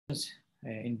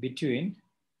in between,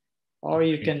 or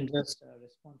you can just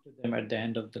respond to them at the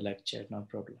end of the lecture, no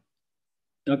problem.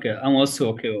 Okay, I'm also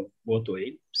okay both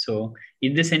ways. So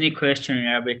if there's any question in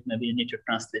Arabic, maybe you need to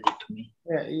translate it to me.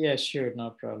 Yeah, sure, no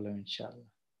problem, inshallah.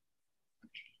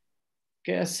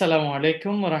 Okay, assalamu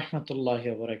alaikum wa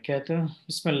rahmatullahi wa barakatuh.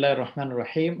 Bismillah ar-Rahman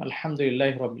ar-Rahim.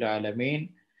 Alhamdulillahi rabbil alameen.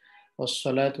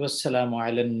 Wassalatu wassalamu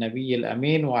ala nabiy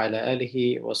al-amin wa ala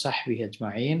alihi wa sahbihi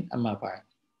ajma'in. Amma ba'd.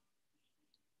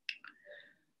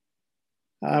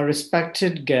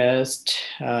 Respected guests,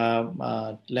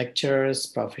 lecturers,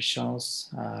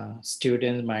 professionals,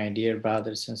 students, my dear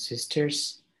brothers and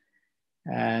sisters,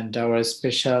 and our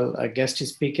special guest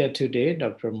speaker today,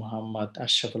 Dr. Mohammad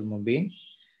Ashraful Mobin.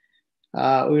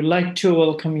 We would like to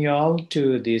welcome you all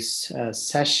to this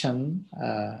session,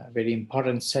 very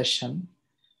important session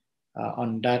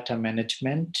on data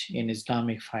management in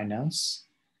Islamic finance,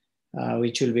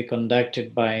 which will be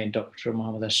conducted by Dr.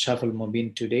 Mohammad Ashraful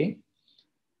Mobin today.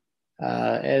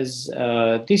 As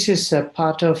this is a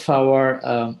part of our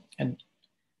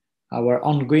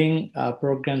ongoing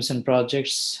programs and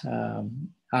projects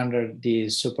under the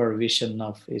supervision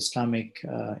of Islamic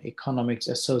Economics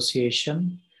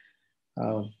Association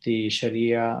of the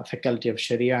Sharia Faculty of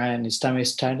Sharia and Islamic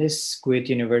Studies, Kuwait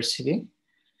University.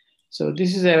 So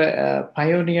this is a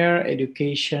pioneer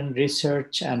education,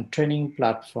 research, and training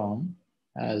platform.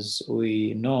 As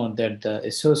we know that the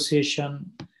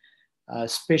association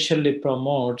especially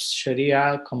promotes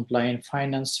Sharia compliant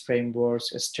finance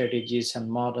frameworks, strategies, and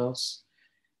models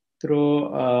through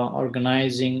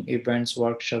organizing events,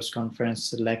 workshops,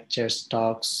 conferences, lectures,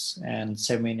 talks, and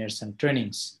seminars and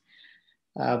trainings,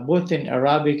 both in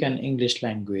Arabic and English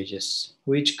languages,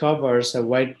 which covers a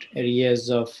wide areas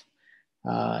of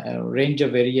a range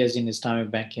of areas in Islamic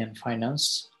banking and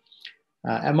finance.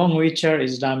 Among which are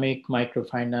Islamic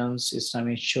microfinance,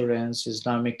 Islamic insurance,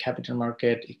 Islamic capital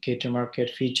market, equity market,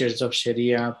 features of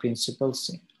Sharia, principles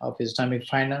of Islamic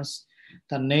finance,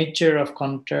 the nature of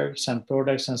contracts and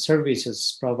products and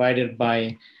services provided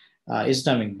by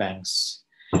Islamic banks.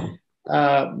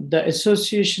 The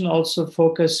association also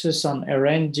focuses on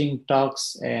arranging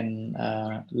talks and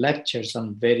lectures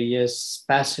on various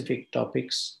specific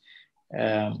topics,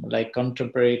 like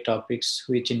contemporary topics,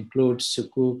 which include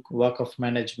sukuk, work of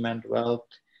management, wealth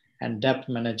and debt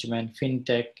management,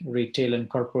 fintech, retail and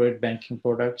corporate banking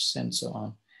products, and so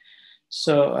on.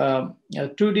 So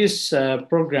to this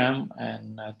program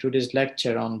and to this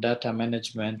lecture on data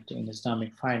management in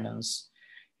Islamic finance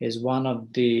is one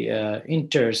of the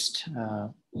interest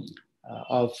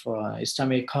of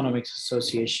Islamic Economics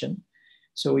Association.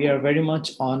 So we are very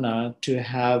much honored to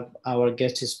have our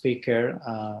guest speaker,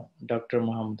 Dr.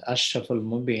 Mohammad Ashraful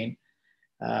Mobin,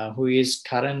 who is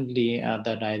currently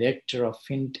the director of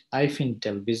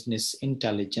iFintel Business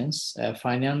Intelligence,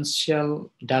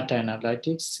 financial data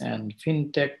analytics, and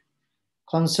fintech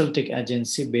consulting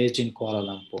agency based in Kuala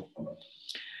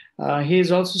Lumpur. He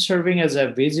is also serving as a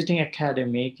visiting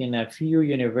academic in a few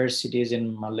universities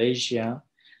in Malaysia,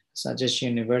 such as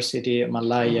University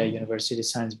Malaya, University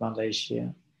Science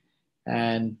Malaysia.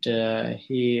 And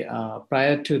he,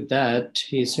 prior to that,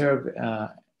 he served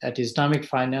at Islamic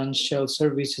Financial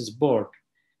Services Board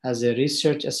as a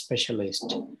research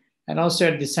specialist, and also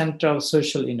at the Center of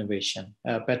Social Innovation,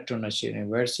 Petronas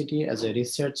University, as a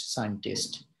research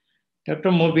scientist.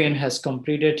 Dr. Mobin has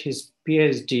completed his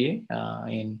PhD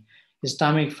in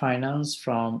Islamic Finance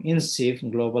from INSIF,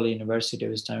 Global University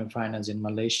of Islamic Finance in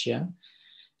Malaysia.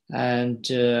 And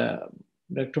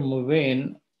Dr.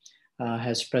 Mobin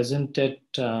has presented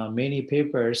many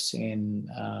papers in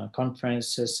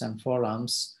conferences and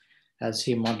forums, as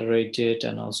he moderated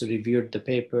and also reviewed the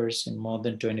papers in more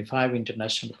than 25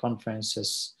 international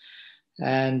conferences.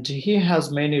 And he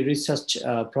has many research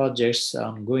projects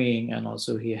ongoing, and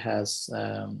also he has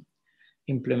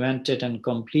implemented and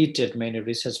completed many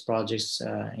research projects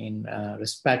in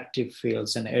respective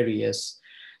fields and areas.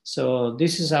 So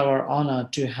this is our honor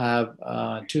to have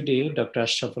today Dr.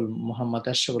 Mohammad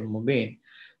Ashraful Mobin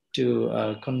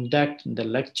to conduct the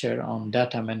lecture on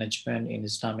data management in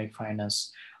Islamic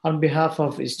finance. On behalf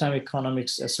of Islamic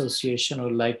Economics Association, I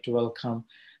would like to welcome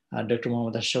Dr.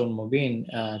 Mohammad Ashraful Mobin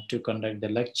to conduct the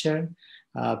lecture.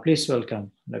 Please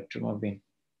welcome Dr. Mobin.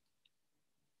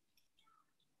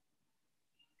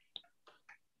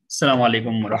 Assalamu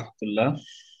alaikum wa rahmatullah.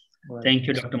 Thank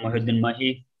you, Dr. Muhyiddin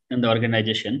Mahi and the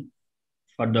organization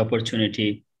for the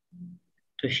opportunity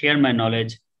to share my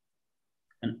knowledge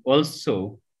and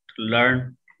also to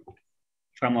learn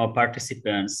from our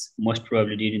participants, most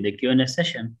probably during the Q&A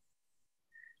session.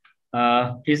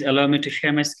 Please allow me to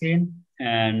share my screen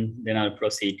and then I'll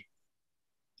proceed.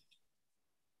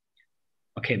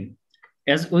 Okay,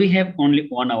 as we have only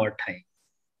 1 hour time,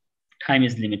 time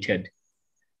is limited,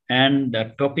 and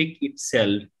the topic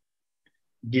itself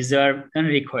deserves and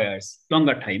requires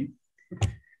longer time.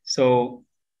 So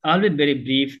I'll be very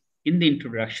brief in the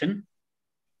introduction,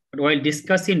 but while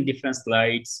discussing different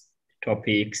slides,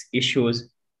 topics, issues,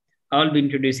 I'll be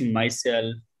introducing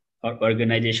myself, our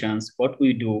organizations, what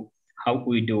we do, how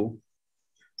we do.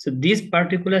 So this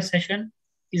particular session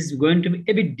is going to be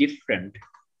a bit different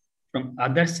from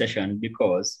other session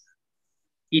because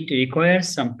it requires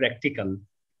some practical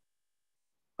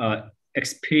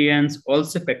experience,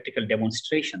 also practical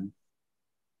demonstration.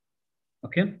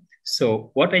 Okay,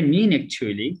 so what I mean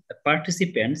actually, the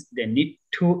participants, they need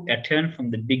to attend from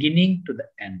the beginning to the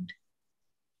end.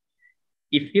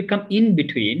 If you come in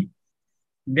between,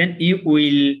 then you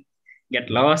will get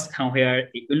lost somewhere.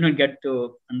 You will not get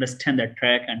to understand the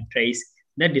track and trace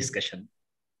the discussion.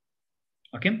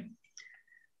 Okay.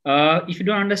 If you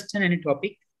don't understand any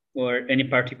topic or any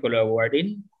particular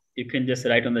wording, you can just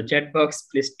write on the chat box.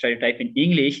 Please try to type in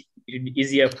English. It will be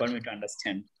easier for me to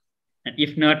understand. And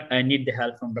if not, I need the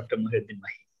help from Dr. Mohammad.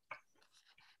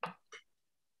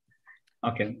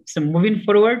 Okay, so moving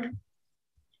forward,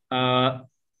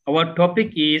 our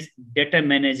topic is data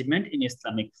management in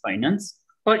Islamic finance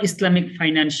or Islamic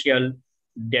financial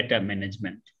data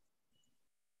management.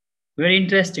 Very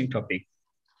interesting topic.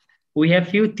 We have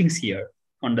few things here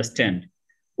to understand.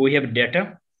 We have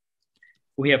data,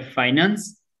 we have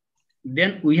finance,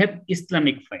 then we have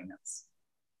Islamic finance.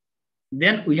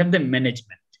 Then we have the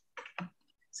management.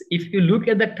 So if you look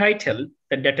at the title,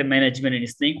 the data management in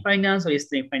Islamic finance or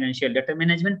Islamic financial data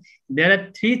management, there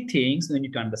are 3 things we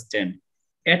need to understand.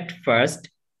 At first,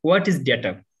 what is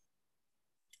data?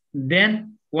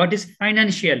 Then what is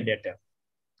financial data?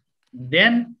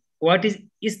 Then what is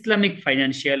Islamic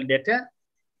financial data?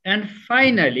 And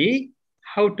finally,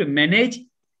 how to manage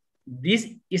this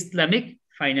Islamic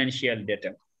financial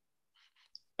data.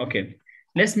 Okay,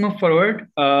 let's move forward.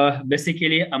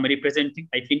 Basically, I'm representing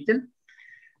iFintel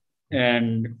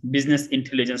and business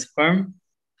intelligence firm.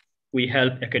 We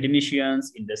help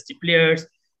academicians, industry players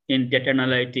in data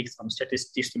analytics, from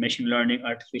statistics to machine learning,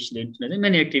 artificial intelligence,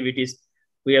 many activities.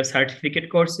 We have certificate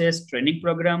courses, training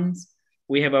programs.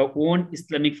 We have our own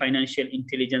Islamic financial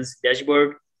intelligence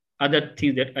dashboard, other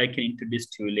things that I can introduce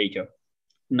to you later.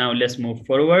 Now let's move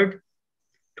forward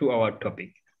to our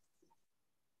topic.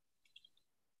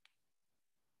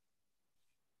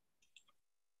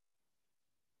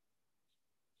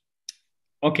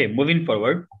 Okay, moving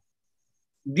forward.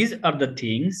 These are the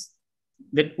things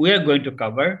that we are going to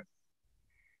cover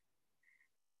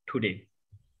today.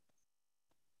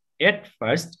 At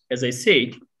first, as I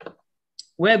said,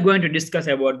 we are going to discuss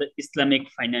about the Islamic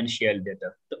financial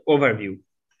data, the overview.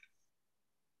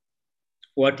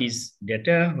 What is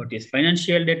data, what is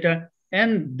financial data,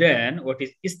 and then what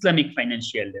is Islamic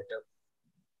financial data.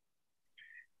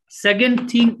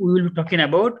 Second thing we will be talking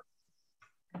about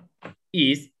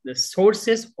is the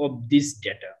sources of this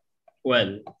data.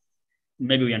 Well,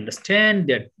 maybe we understand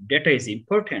that data is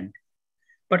important,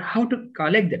 but how to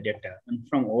collect the data and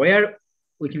from where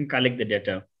we can collect the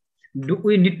data? Do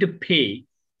we need to pay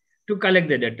to collect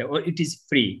the data or it is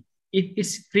free? If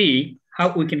it's free,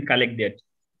 how we can collect that?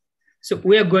 So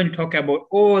we are going to talk about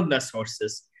all the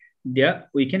sources there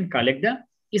we can collect the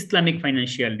Islamic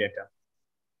financial data.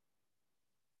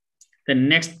 The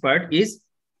next part is,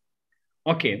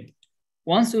 okay,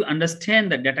 once you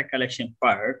understand the data collection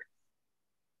part,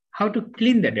 how to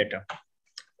clean the data.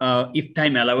 If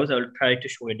time allows, I will try to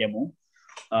show a demo,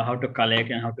 how to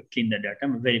collect and how to clean the data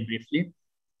very briefly.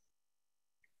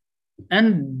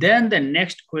 And then the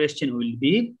next question will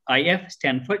be, IF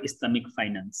stand for Islamic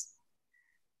finance.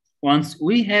 Once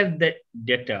we have the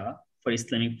data for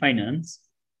Islamic finance,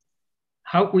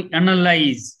 how we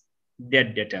analyze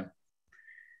that data.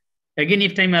 Again,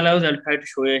 if time allows, I'll try to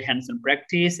show a hands-on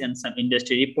practice and some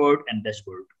industry report and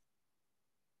dashboard.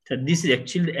 So this is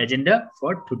actually the agenda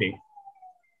for today.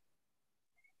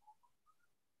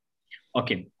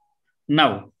 Okay,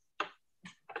 now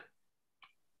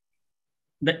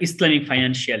the Islamic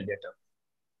financial data.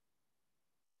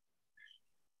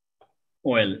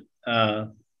 Well,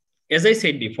 as I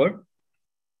said before,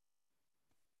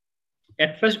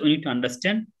 at first we need to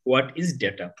understand what is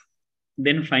data,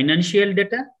 then financial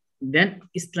data, then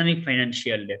Islamic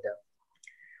financial data.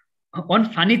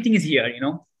 One funny thing is here,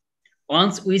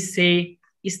 once we say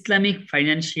Islamic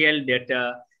financial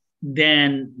data,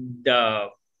 then the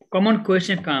common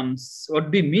question comes,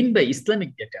 what do you mean by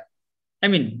Islamic data? I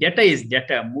mean, data is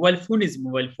data, mobile phone is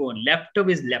mobile phone, laptop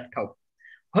is laptop.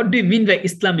 What do you mean by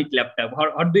Islamic laptop?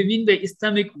 What do you mean by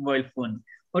Islamic mobile phone?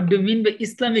 What do you mean by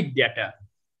Islamic data?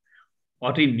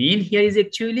 What we mean here is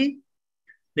actually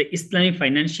the Islamic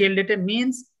financial data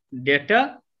means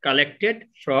data collected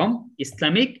from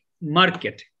Islamic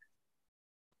market.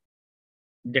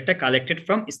 Data collected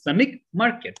from Islamic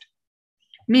market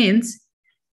means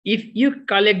if you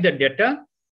collect the data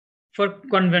for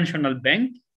conventional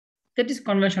bank, that is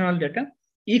conventional data.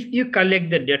 If you collect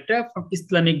the data from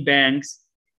Islamic banks,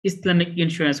 Islamic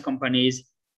insurance companies,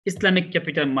 Islamic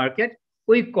capital market,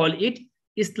 we call it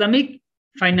Islamic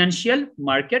financial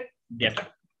market data.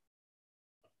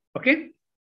 Okay.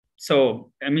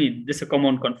 So, I mean, this is a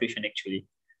common confusion actually.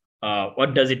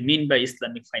 What does it mean by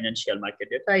Islamic financial market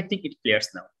data? I think it clears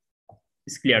now.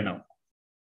 It's clear now.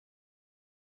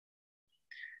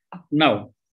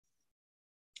 Now,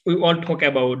 we all talk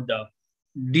about the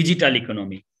digital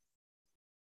economy,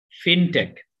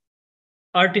 fintech,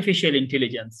 artificial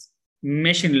intelligence,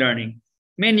 machine learning,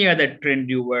 many other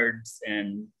trendy words,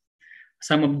 and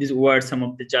some of these words, some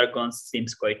of the jargons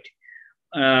seems quite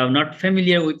not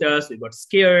familiar with us. We got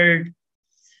scared,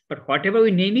 but whatever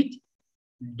we name it,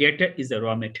 data is the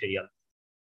raw material.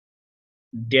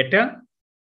 Data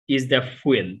is the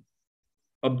fuel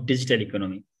of digital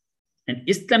economy, and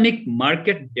Islamic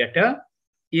market data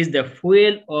is the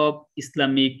fuel of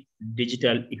Islamic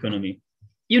digital economy.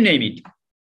 You name it.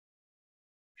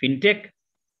 Fintech,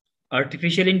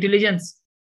 artificial intelligence,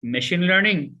 machine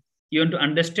learning. You want to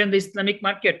understand the Islamic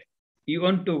market. You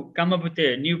want to come up with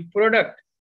a new product.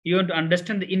 You want to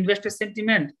understand the investor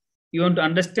sentiment. You want to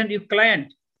understand your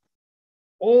client.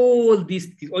 All these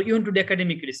things, or you want to do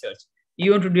academic research.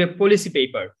 You want to do a policy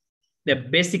paper. The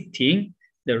basic thing,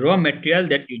 the raw material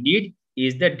that you need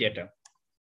is the data.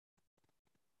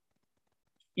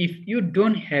 If you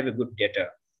don't have a good data,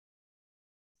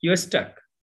 you're stuck.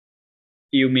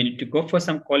 You may need to go for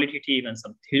some qualitative and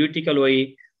some theoretical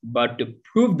way, but to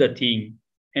prove the thing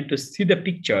and to see the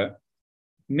picture,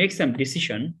 make some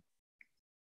decision,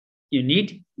 you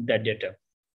need the data.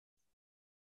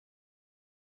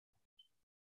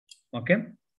 Okay.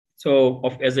 So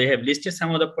as I have listed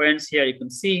some of the points here, you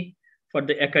can see for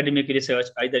the academic research,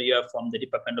 either you are from the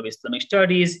Department of Islamic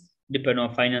Studies,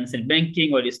 Department of Finance and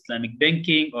Banking, or Islamic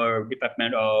Banking, or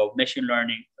Department of Machine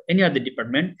Learning, any other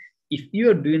department. If you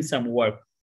are doing some work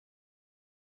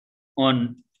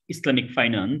on Islamic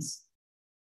finance,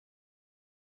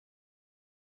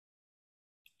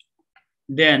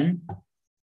 then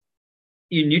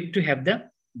you need to have the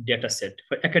data set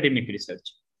for academic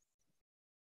research.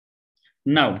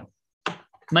 Now,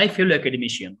 my fellow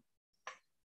academician,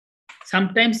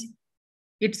 sometimes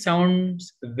it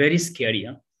sounds very scary.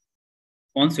 Huh?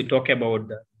 Once we talk about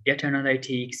the data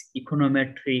analytics,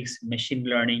 econometrics, machine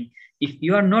learning, if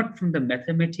you are not from the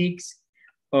mathematics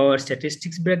or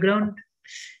statistics background,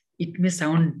 it may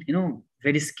sound,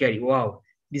 very scary. Wow,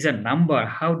 these are number.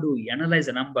 How do we analyze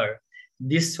a number?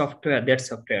 This software, that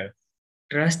software.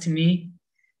 Trust me,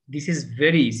 this is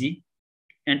very easy,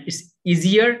 and it's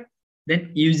easier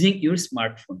than using your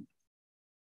smartphone.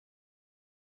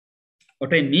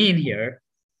 What I mean here,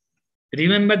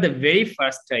 remember the very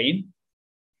first time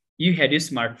you had your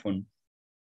smartphone.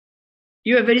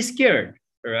 You are very scared,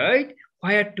 right?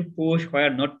 Where to push,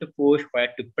 where not to push, where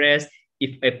to press.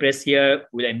 If I press here,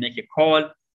 will I make a call?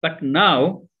 But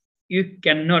now you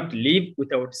cannot live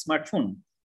without smartphone.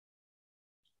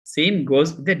 Same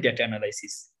goes with the data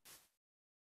analysis.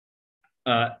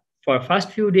 For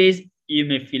first few days, you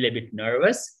may feel a bit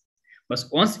nervous, but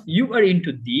once you are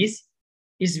into this,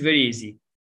 it's very easy.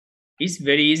 It's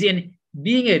very easy. And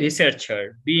being a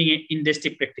researcher, being an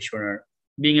industry practitioner,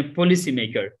 being a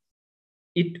policymaker,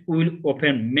 it will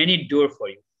open many doors for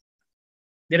you.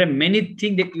 There are many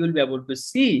things that you will be able to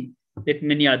see that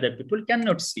many other people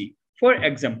cannot see. For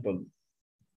example,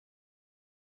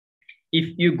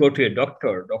 if you go to a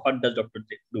doctor, what does doctor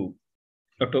do?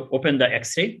 Doctor open the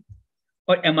X-ray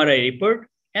or MRI report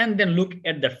and then look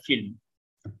at the film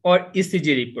or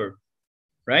ECG report,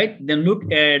 right? Then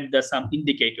look at some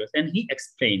indicators and he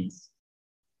explains,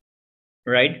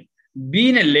 right?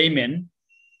 Being a layman,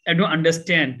 I don't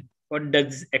understand what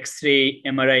does X-ray,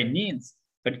 MRI means.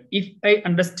 But if I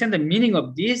understand the meaning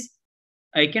of this,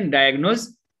 I can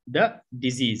diagnose the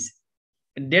disease.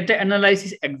 Data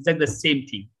analysis is exactly the same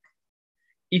thing.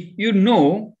 If you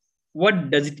know what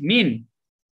does it mean,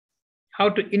 how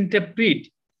to interpret,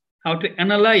 how to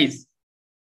analyze,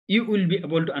 you will be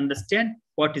able to understand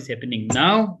what is happening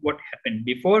now, what happened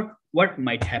before, what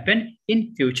might happen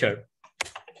in future.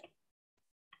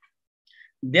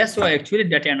 That's why actually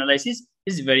data analysis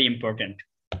is very important.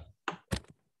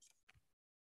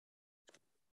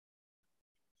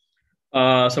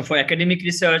 So for academic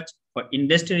research, for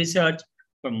industry research,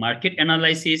 for market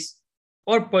analysis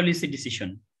or policy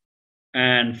decision.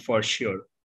 And for sure,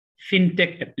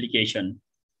 fintech application.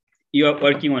 You are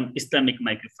working on Islamic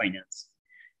microfinance.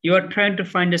 You are trying to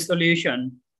find a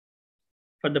solution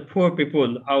for the poor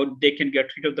people, how they can get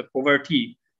rid of the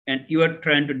poverty, and you are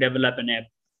trying to develop an app.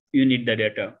 You need the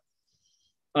data.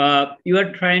 You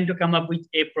are trying to come up with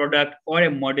a product or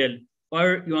a model,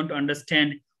 or you want to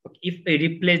understand if I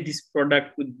replace this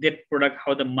product with that product,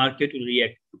 how the market will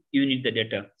react. You need the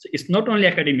data. So it's not only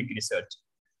academic research.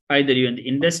 Either you're in the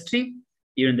industry,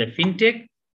 you're in the fintech,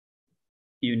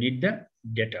 you need the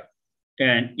data.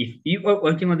 And if you are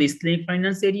working on the Islamic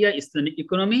finance area, Islamic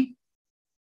economy,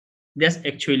 that's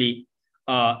actually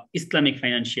Islamic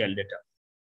financial data.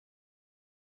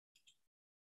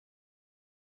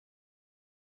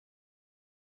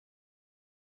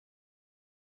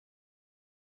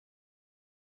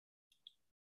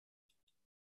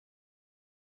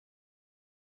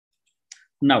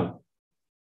 Now,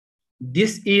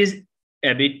 this is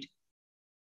a bit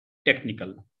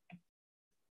technical.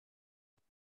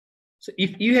 So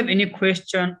if you have any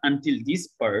question until this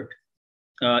part,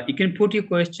 you can put your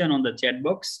question on the chat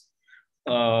box.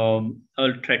 I'll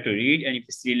try to read, and if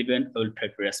it's relevant, I'll try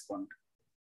to respond.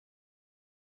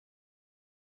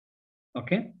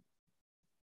 Okay.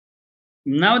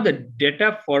 Now the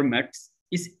data formats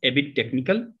is a bit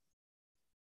technical.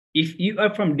 If you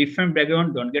are from different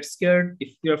background, don't get scared.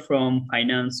 If you're from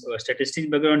finance or statistics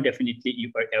background, definitely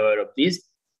you are aware of this.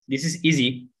 This is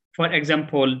easy. For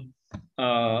example,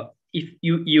 if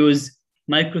you use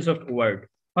Microsoft Word,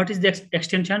 what is the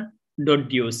extension? .doc.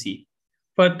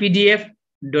 For PDF,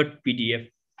 .pdf.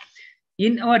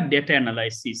 In our data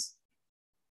analysis,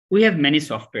 we have many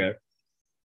software.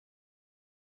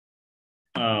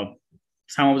 Some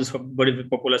of the very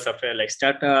popular software like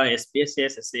Stata,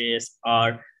 SPSS, SAS,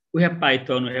 R. We have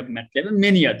Python, we have MATLAB, and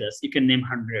many others. You can name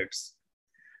hundreds.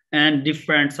 And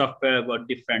different software got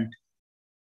different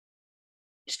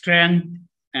strength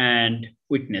and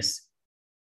weakness.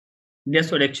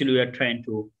 That's what actually we are trying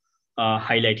to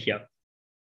highlight here.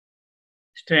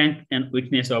 Strength and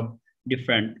weakness of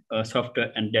different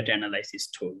software and data analysis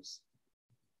tools.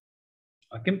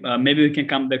 Okay, maybe we can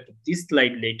come back to this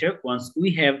slide later once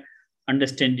we have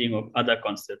understanding of other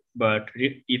concepts. But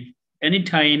if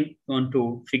anytime you want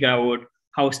to figure out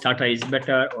how Stata is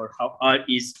better or how R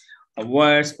is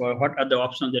worse or what other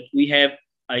options that we have,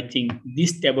 I think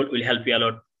this table will help you a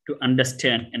lot to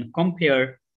understand and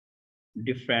compare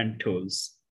different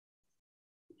tools.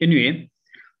 Anyway,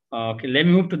 okay, let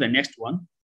me move to the next one.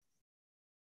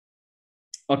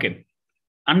 Okay,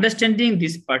 understanding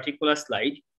this particular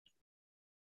slide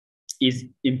is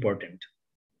important.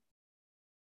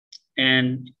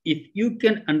 And if you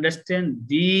can understand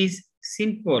this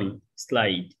simple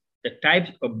slide, the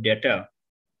types of data,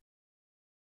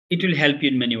 it will help you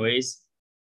in many ways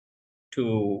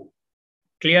to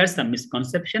clear some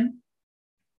misconception,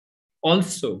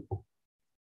 also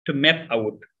to map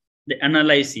out the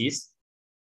analysis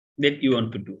that you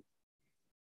want to do.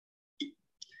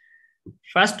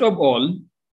 First of all,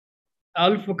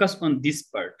 I'll focus on this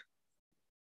part,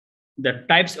 the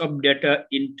types of data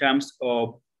in terms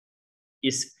of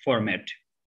its format.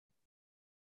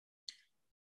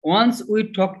 Once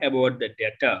we talk about the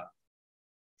data,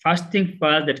 first thing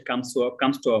first that comes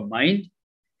to our mind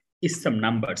is some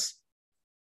numbers.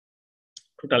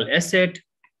 Total asset,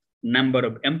 number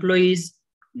of employees,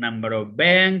 number of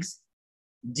banks,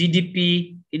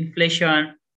 GDP,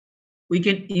 inflation. We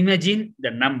can imagine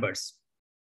the numbers,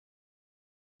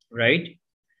 right?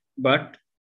 But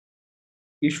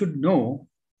you should know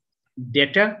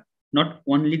data, not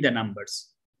only the numbers.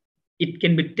 It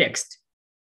can be text.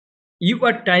 You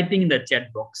are typing in the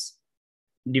chat box,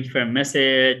 different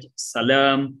message,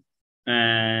 salam,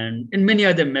 and many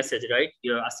other messages, right?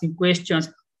 You're asking questions.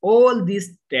 All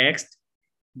this text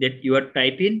that you are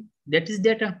typing, that is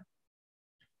data.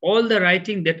 All the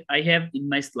writing that I have in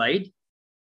my slide,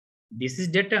 this is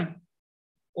data.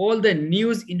 All the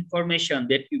news information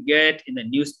that you get in the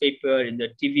newspaper, in the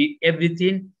TV,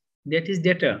 everything, that is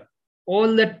data.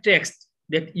 All the text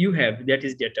that you have, that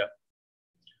is data.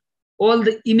 All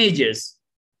the images,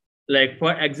 like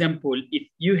for example, if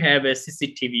you have a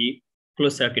CCTV,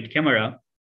 closed circuit camera,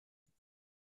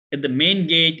 at the main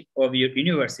gate of your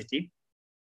university,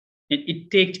 and it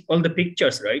takes all the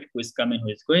pictures, right? Who is coming, who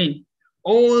is going.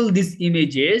 All these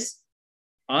images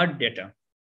are data.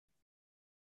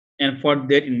 And for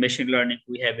that, in machine learning,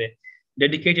 we have a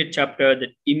dedicated chapter, that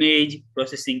image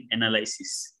processing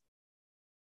analysis,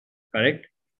 correct?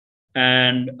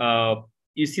 And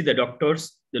you see the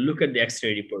doctors, they look at the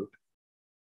X-ray report.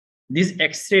 These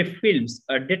X-ray films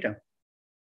are data.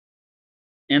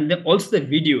 And then also the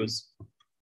videos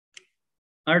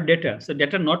are data. So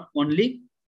data not only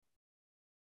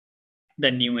the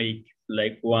numeric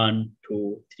like 1,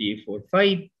 2, 3, 4,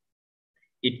 5.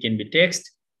 It can be text.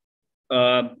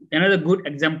 Another good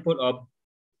example of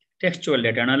textual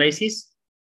data analysis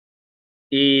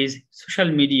is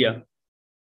social media.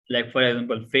 Like for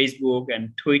example, Facebook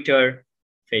and Twitter,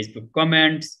 Facebook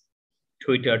comments,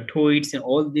 Twitter tweets, and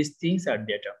all these things are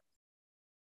data,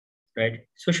 right?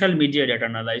 Social media data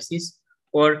analysis,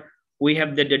 or we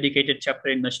have the dedicated chapter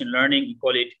in machine learning, we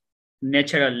call it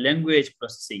natural language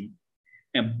processing.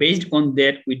 And based on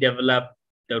that, we develop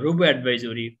the robo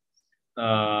advisory,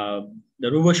 the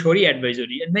robo shori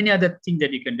advisory, and many other things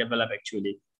that you can develop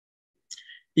actually.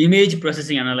 Image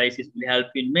processing analysis will help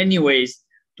in many ways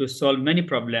to solve many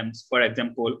problems. For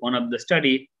example, one of the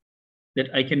study that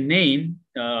I can name,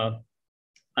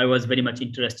 I was very much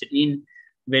interested in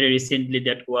very recently,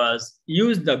 that was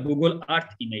use the Google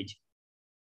Earth image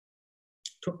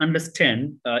to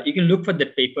understand. You can look for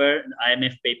that paper,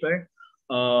 IMF paper,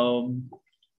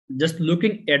 just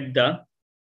looking at the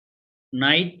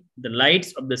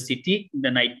lights of the city in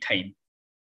the night time,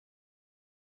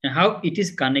 and how it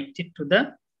is connected to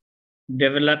the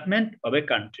development of a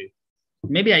country.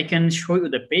 Maybe I can show you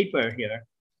the paper here.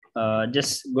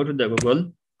 Just go to the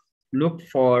Google, look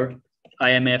for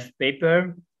IMF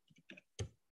paper,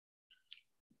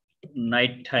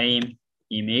 nighttime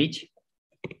image.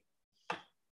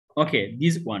 Okay,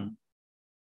 this one.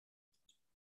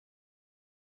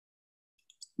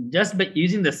 Just by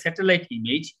using the satellite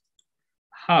image,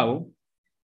 how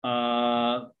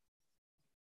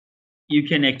you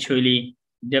can actually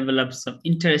develop some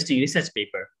interesting research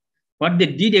paper. What they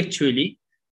did actually,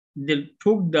 they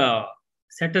took the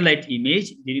satellite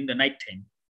image during the nighttime,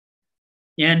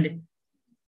 and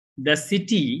the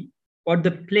city or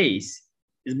the place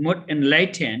is more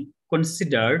enlightened,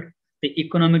 considered the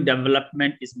economic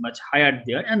development is much higher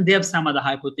there, and they have some other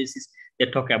hypotheses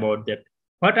that talk about that.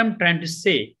 What I'm trying to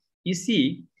say, you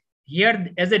see, here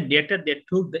as a data, they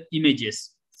took the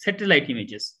images, satellite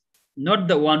images, not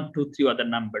the 1, 2, 3 other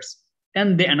numbers,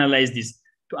 and they analyzed this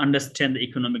to understand the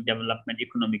economic development,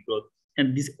 economic growth.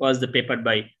 And this was the paper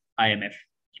by IMF.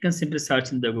 You can simply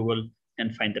search in the Google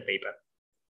and find the paper.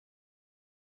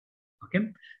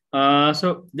 Okay,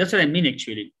 so that's what I mean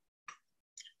actually.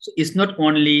 So it's not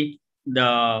only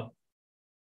the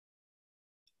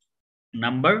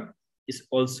number, it's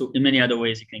also in many other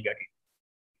ways you can get it.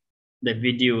 The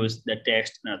videos, the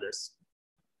text, and others.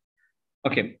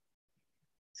 Okay,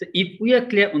 so if we are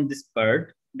clear on this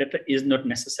part, data is not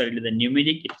necessarily the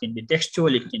numeric, it can be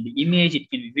textual, it can be image, it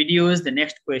can be videos. The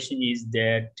next question is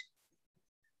that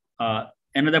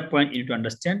another point you need to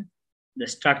understand, the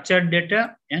structured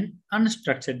data and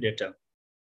unstructured data.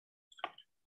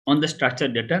 On the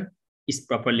structured data is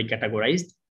properly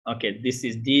categorized. Okay, this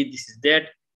is this is that.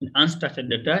 And unstructured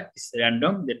data is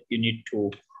random, that you need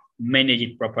to manage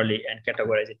it properly and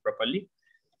categorize it properly.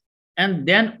 And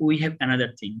then we have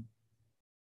another thing.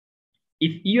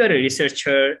 If you are a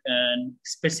researcher and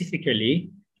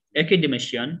specifically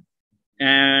academician,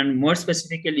 and more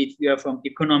specifically, if you are from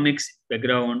economics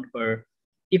background or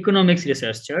economics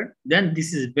researcher, then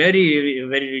this is very,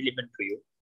 very relevant to you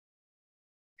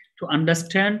to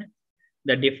understand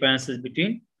the differences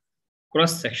between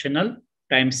cross-sectional,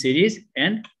 time series,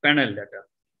 and panel data.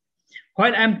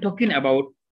 While I'm talking about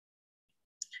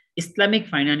Islamic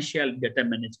financial data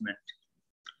management,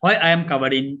 why I am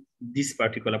covering this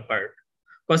particular part?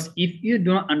 Because if you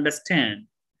don't understand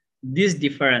these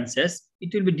differences,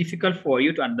 it will be difficult for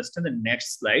you to understand the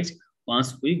next slides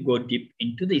once we go deep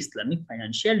into the Islamic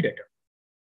financial data.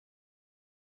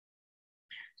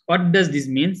 What does this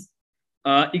mean?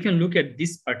 You can look at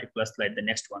this particular slide, the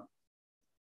next one.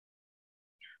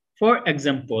 For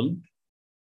example,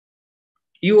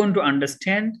 you want to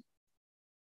understand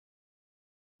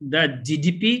the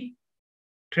GDP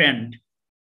trend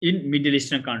in Middle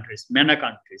Eastern countries, MENA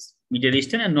countries, Middle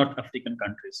Eastern and North African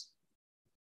countries.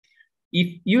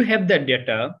 If you have the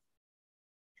data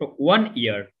for 1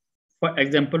 year, for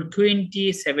example,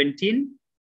 2017,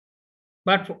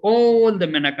 but for all the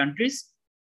MENA countries,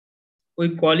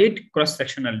 we call it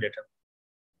cross-sectional data.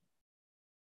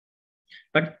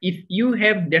 But if you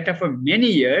have data for many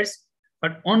years,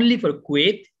 but only for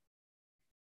Kuwait,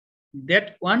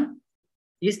 that one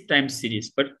is time series.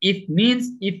 But if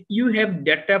you have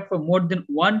data for more than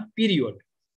one period,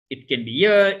 it can be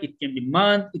year, it can be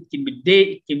month, it can be day,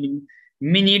 it can be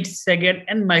minute, second,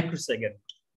 and microsecond.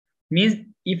 Means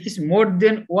if it's more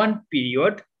than one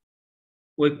period,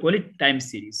 we call it time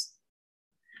series.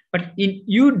 But in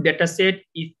your data set,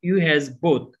 if you has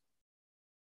both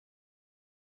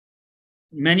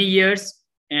many years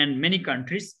and many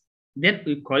countries, then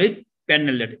we call it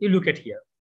panel data. You look at here.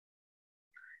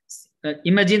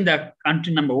 Imagine the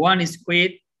country number 1 is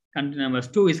Kuwait, country number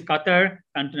 2 is Qatar,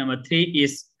 country number 3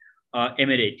 is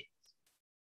Emirate,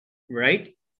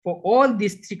 right? For all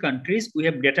these 3 countries, we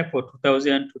have data for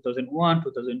 2000, 2001,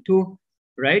 2002,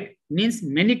 right? Means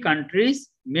many countries,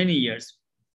 many years.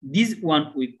 This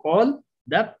one we call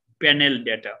the panel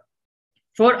data.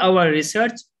 For our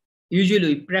research, usually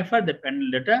we prefer the panel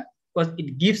data because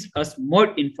it gives us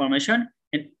more information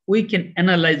and we can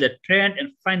analyze the trend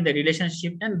and find the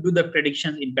relationship and do the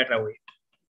predictions in better way.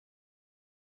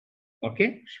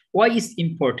 Okay, why is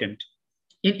important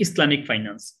in Islamic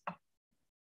finance?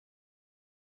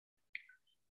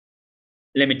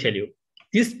 Let me tell you,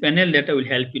 this panel data will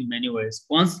help in many ways.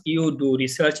 Once you do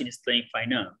research in Islamic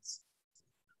finance,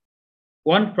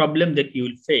 one problem that you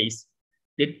will face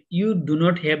that you do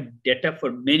not have data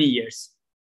for many years.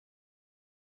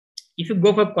 If you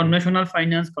go for conventional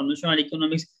finance, conventional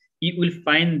economics, you will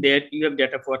find that you have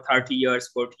data for 30 years,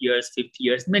 40 years, 50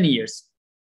 years, many years.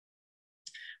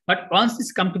 But once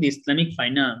this comes to the Islamic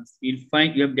finance, you'll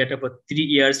find you have data for 3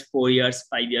 years, 4 years,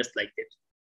 5 years, like that.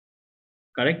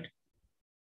 Correct?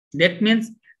 That means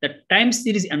the time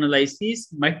series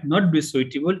analysis might not be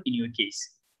suitable in your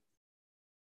case.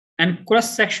 And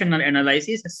cross-sectional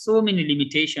analysis has so many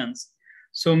limitations,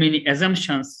 so many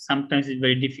assumptions, sometimes it's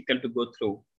very difficult to go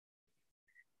through.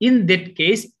 In that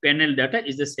case, panel data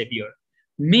is the savior.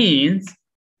 Means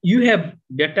you have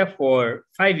data for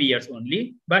 5 years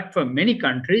only, but for many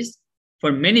countries,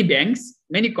 for many banks,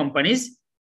 many companies,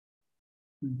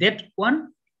 that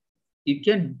one you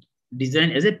can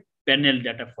design as a panel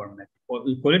data format, or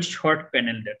we call it short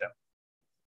panel data.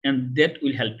 And that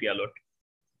will help you a lot.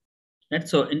 That's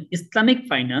so in Islamic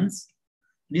finance,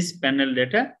 this panel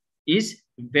data is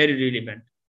very relevant.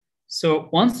 So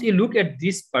once you look at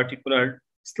this particular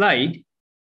slide,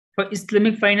 for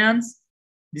Islamic finance,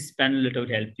 this panel data will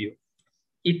help you.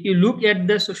 If you look at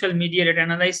the social media data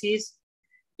analysis,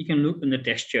 you can look in the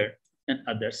texture and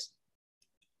others.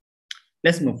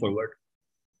 Let's move forward.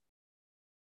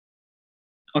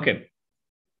 Okay.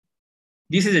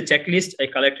 This is a checklist I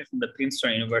collected from the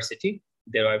Princeton University,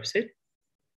 their website.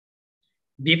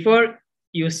 Before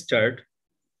you start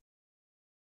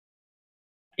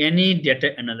any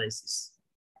data analysis,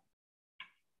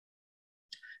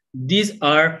 these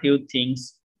are few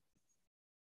things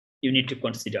you need to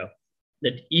consider.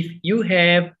 That if you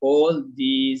have all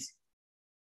these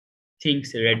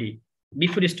things ready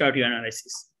before you start your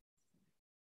analysis,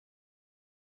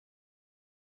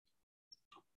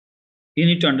 you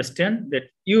need to understand that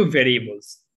few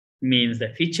variables means the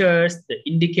features, the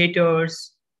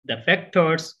indicators, the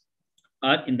factors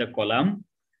are in the column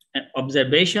and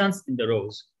observations in the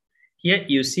rows. Here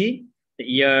you see the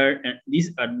year and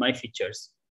these are my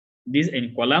features. These are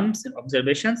in columns and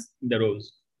observations in the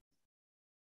rows.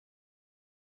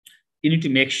 You need to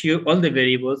make sure all the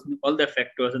variables, all the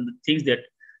factors and the things that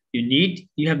you need,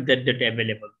 you have that data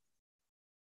available,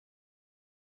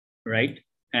 right?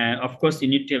 And of course, you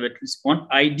need to have at least one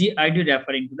ID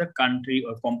referring to the country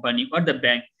or company or the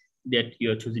bank that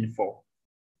you're choosing for.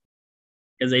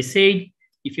 As I said,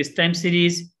 if it's time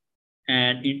series,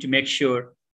 and you need to make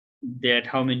sure that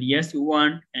how many years you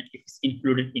want and if it's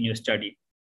included in your study.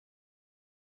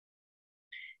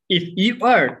 If you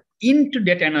are into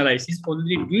data analysis,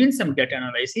 already doing some data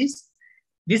analysis,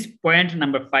 this point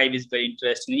number 5 is very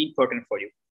interesting and important for you.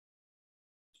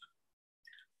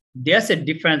 There's a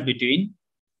difference between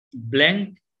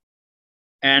blank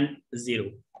and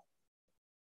 0.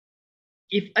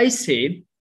 If I say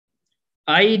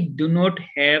I do not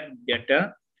have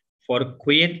data for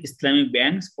Kuwait Islamic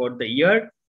banks for the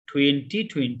year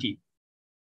 2020,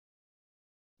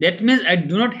 that means I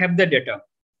do not have the data.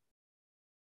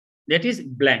 That is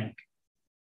blank.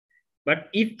 But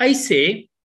if I say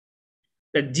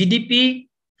the GDP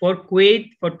for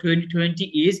Kuwait for 2020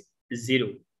 is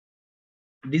 0,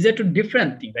 these are two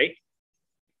different things, right?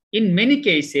 In many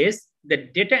cases, the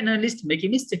data analysts make a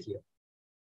mistake here.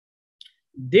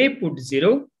 They put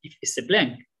 0 if it's a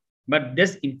blank, but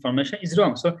this information is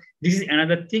wrong. So this is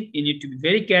another thing you need to be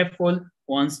very careful.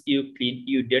 Once you clean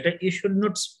your data, you should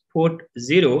not put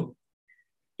 0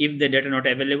 if the data not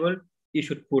available. You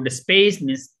should put a space,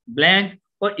 means blank,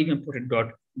 or you can put a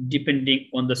dot, depending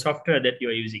on the software that you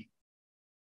are using.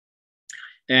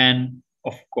 And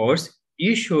of course,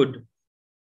 you should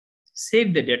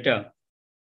save the data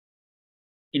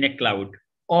in a cloud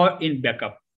or in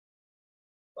backup.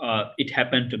 It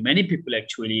happened to many people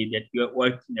actually that you are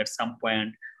working at some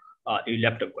point, your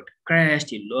laptop got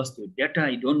crashed, you lost your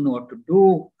data, you don't know what to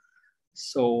do.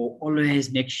 So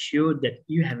always make sure that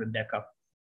you have a backup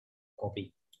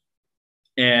copy.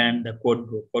 And the code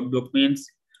book. Code book means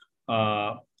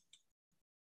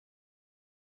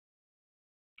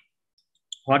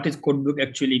what is code book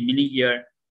actually meaning here?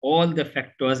 All the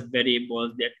factors,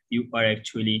 variables that you are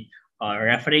actually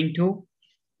referring to,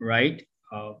 right?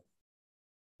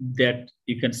 That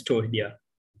you can store here.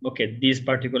 Okay, these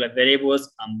particular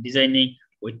variables I'm designing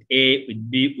with A, with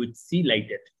B, with C, like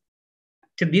that.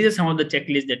 So these are some of the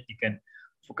checklists that you can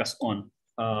focus on.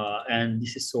 And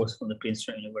this is sourced from the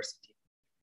Princeton University.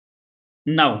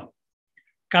 Now,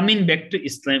 coming back to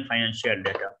Islamic financial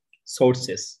data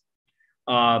sources.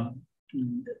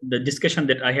 The discussion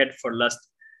that I had for last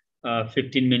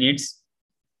 15 minutes,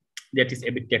 that is a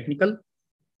bit technical,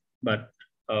 but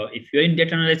if you're in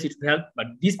data analysis, it will help. But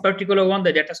this particular one,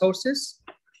 the data sources,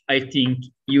 I think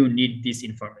you need this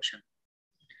information.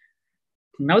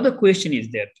 Now the question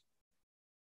is that,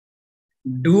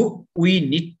 do we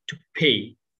need to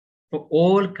pay for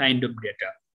all kind of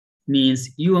data? Means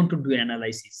you want to do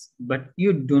analysis, but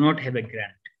you do not have a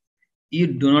grant. You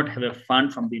do not have a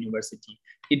fund from the university.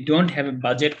 You don't have a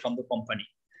budget from the company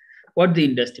or the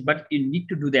industry, but you need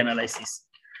to do the analysis.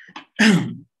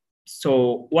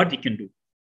 So what you can do?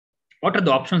 What are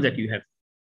the options that you have?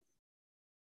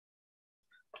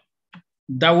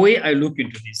 The way I look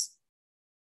into this,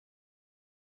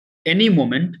 any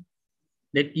moment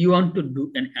that you want to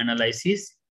do an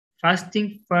analysis, first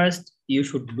thing first, you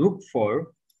should look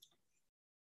for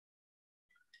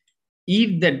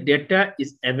if the data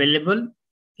is available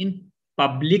in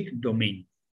public domain.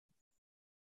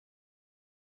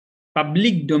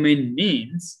 Public domain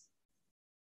means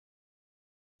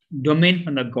domain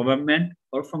from the government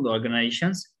or from the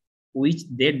organizations which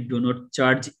they do not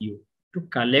charge you to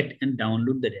collect and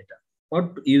download the data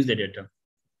or to use the data.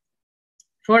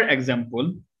 For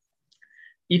example,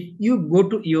 if you go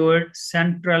to your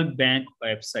central bank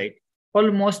website,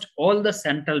 almost all the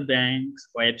central banks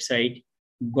website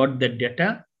got the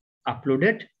data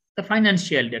uploaded, the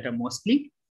financial data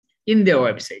mostly, in their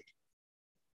website,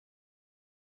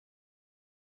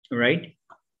 right?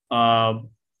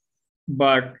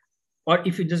 But, or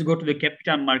if you just go to the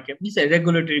capital market, these are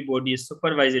regulatory bodies,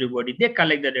 supervisory body, they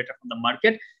collect the data from the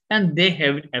market and they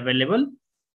have it available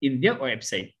in their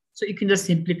website. So you can just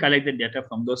simply collect the data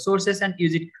from those sources and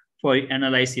use it for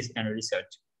analysis and research.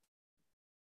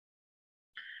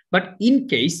 But in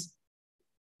case,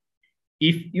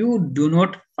 if you do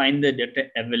not find the data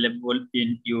available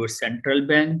in your central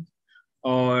bank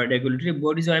or regulatory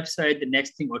bodies website, the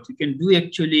next thing what you can do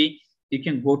actually, you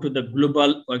can go to the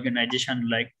global organization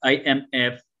like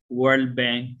IMF, World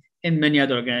Bank, and many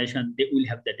other organizations, they will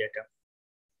have the data.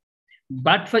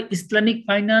 But for Islamic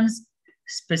finance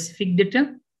specific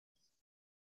data,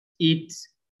 it's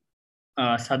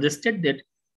suggested that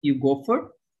you go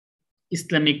for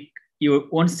Islamic, your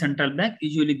own central bank.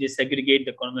 Usually they segregate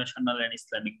the conventional and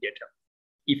Islamic data.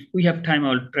 If we have time,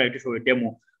 I'll try to show a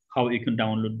demo how you can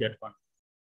download that one.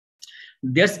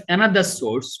 There's another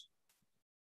source.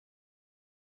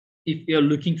 If you're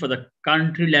looking for the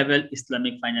country level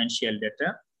Islamic financial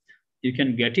data, you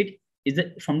can get it. Is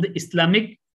it from the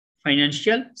Islamic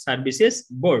Financial Services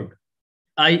Board,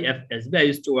 IFSB. I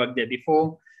used to work there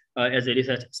before as a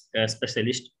research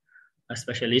specialist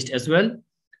as well.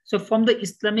 So from the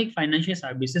Islamic Financial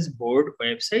Services Board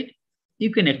website,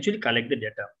 you can actually collect the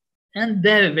data. And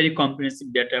they have very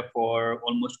comprehensive data for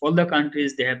almost all the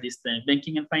countries. They have this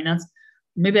banking and finance.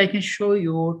 Maybe I can show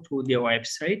you to their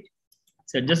website.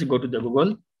 So just go to the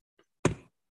Google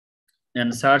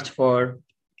and search for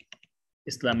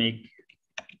Islamic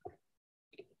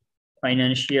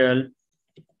Financial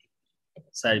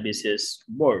Services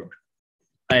Board,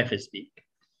 IFSB.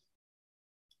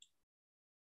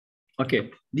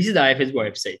 Okay, this is the IFSB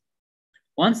website.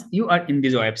 Once you are in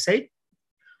this website,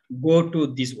 go to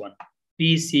this one,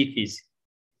 PC fees,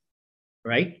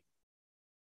 right?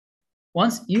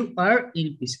 Once you are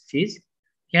in PC fees,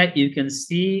 here you can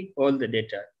see all the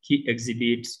data, key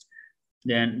exhibits,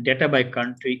 then data by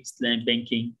country, Islamic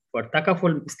banking, for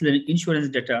Takaful, Islamic insurance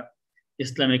data,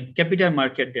 Islamic capital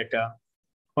market data,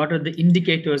 what are the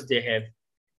indicators they have.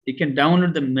 You can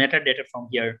download the metadata from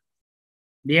here.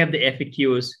 They have the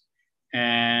FAQs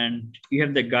and you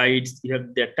have the guides, you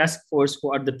have the task force,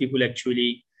 who are the people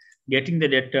actually getting the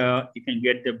data, you can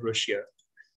get the brochure.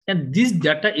 And this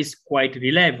data is quite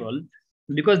reliable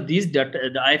because this data,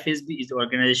 the IFSB is the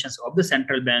organizations of the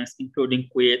central banks, including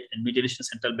Kuwait and Middle Eastern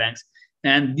central banks.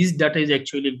 And this data is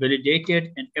actually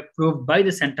validated and approved by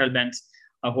the central banks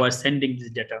who are sending this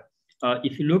data.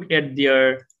 If you look at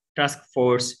their task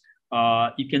force,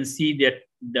 you can see that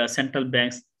the central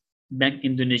banks, Bank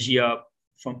Indonesia,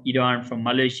 from Iran, from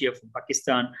Malaysia, from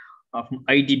Pakistan, from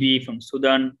IDB, from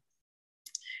Sudan,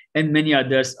 and many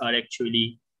others are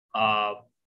actually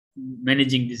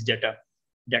managing this data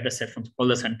set from all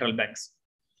the central banks.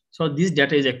 So this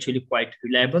data is actually quite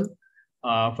reliable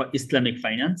for Islamic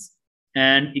finance,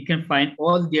 and you can find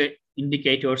all the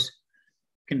indicators.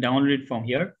 You can download it from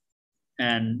here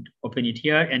and open it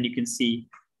here, and you can see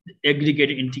the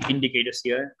aggregated indicators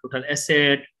here: total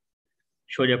asset,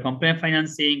 show your company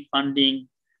financing, funding,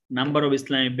 number of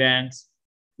Islamic banks,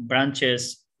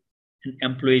 branches, and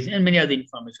employees, and many other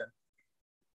information.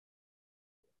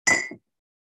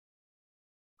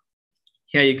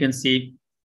 Here you can see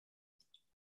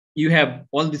you have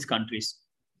all these countries: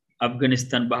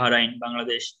 Afghanistan, Bahrain,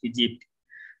 Bangladesh, Egypt,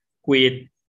 Kuwait,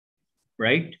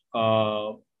 right?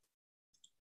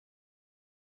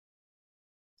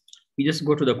 We just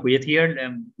go to the Kuwait here,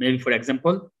 maybe for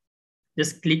example,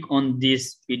 just click on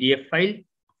this PDF file.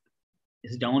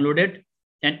 It's downloaded,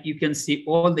 and you can see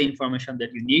all the information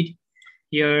that you need.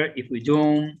 Here, if we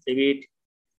zoom a bit,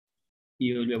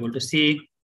 you will be able to see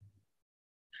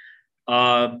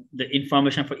the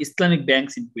information for Islamic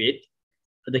banks in Kuwait,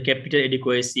 the capital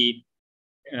adequacy,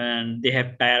 and they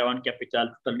have Tier 1 capital,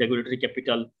 total regulatory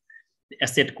capital, the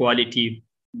asset quality,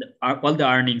 all the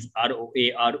earnings,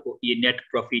 ROA, ROE, net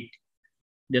profit,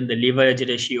 then the leverage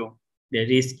ratio, the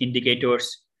risk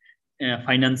indicators,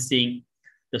 financing,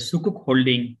 the sukuk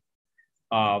holding.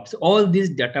 So all this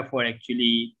data for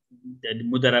actually the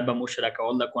Mudaraba, Musharaka,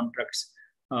 all the contracts,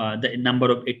 the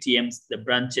number of ATMs, the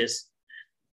branches,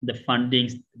 the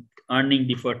fundings, earning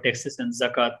before taxes and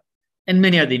zakat, and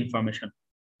many other information.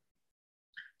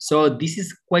 So this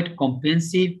is quite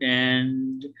comprehensive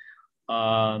and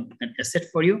an asset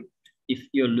for you if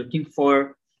you're looking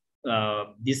for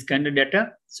this kind of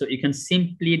data. So you can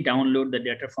simply download the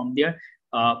data from there.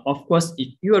 Of course,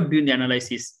 if you are doing the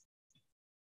analysis,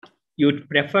 you would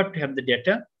prefer to have the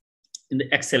data in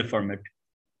the Excel format.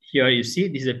 Here you see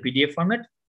this is a PDF format,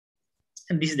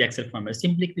 and this is the Excel format.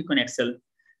 Simply click on Excel,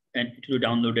 and it will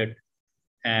download it.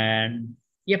 And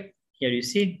yep, here you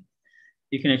see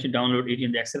you can actually download it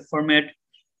in the Excel format,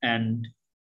 and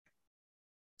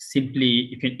simply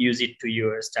you can use it to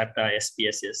your Stata,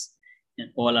 SPSS,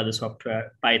 and all other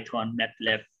software, Python,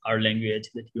 MATLAB, our language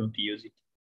that you want to use it.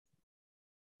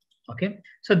 Okay,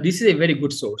 so this is a very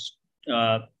good source.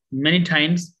 Many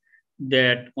times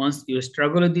that once you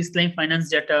struggle with this Islamic finance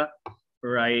data,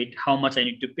 right? How much I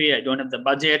need to pay? I don't have the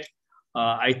budget.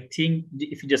 I think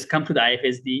if you just come to the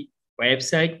IFSD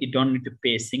website, you don't need to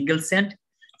pay a single cent.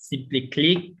 Simply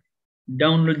click,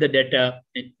 download the data,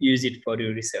 and use it for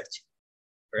your research,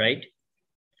 right?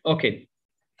 Okay.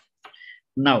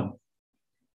 Now,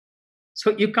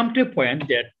 so you come to a point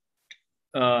that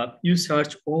you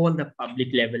search all the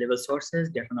publicly available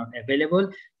sources that are not available,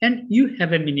 and you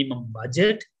have a minimum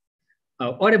budget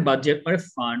or a budget or a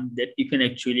fund that you can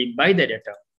actually buy the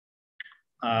data.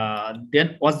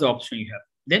 Then what's the option you have?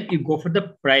 Then you go for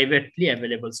the privately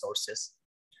available sources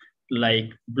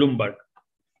like Bloomberg.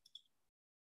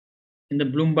 In the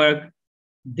Bloomberg,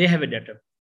 they have a data,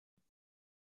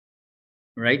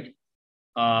 right?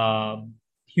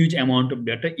 Huge amount of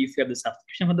data if you have the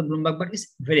subscription for the Bloomberg, but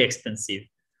it's very expensive,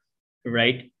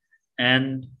 right?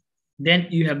 And then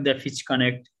you have the Fitch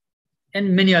Connect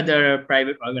and many other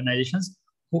private organizations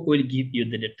who will give you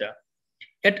the data.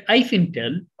 At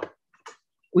iFintel,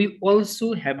 we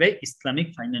also have a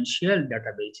Islamic financial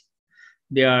database.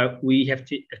 There we have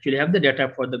to actually have the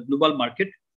data for the global market.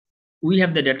 We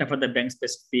have the data for the bank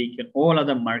specific and all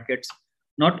other markets.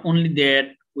 Not only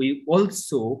that, we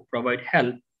also provide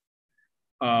help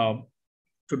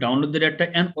to download the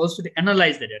data and also to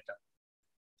analyze the data.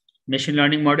 Machine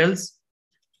learning models,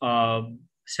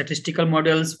 statistical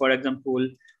models, for example,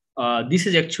 this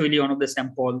is actually one of the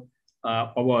sample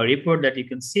of our report that you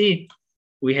can see.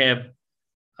 We have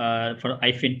for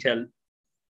iFintel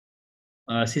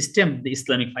system, the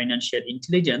Islamic financial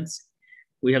intelligence.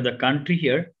 We have the country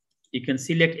here. You can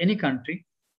select any country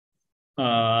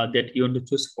that you want to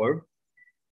choose for,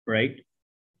 right?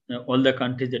 All the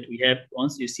countries that we have,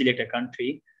 once you select a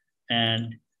country,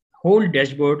 and whole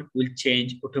dashboard will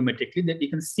change automatically, that you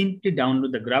can simply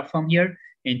download the graph from here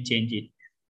and change it.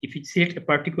 If you select a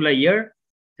particular year,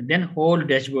 then whole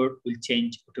dashboard will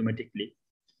change automatically.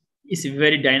 It's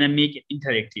very dynamic and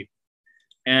interactive.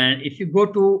 And if you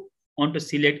want to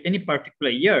select any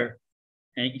particular year,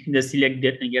 and you can just select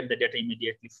that and get the data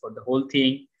immediately for the whole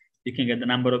thing. You can get the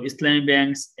number of Islamic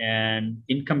banks and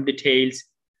income details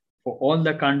for all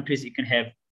the countries you can have.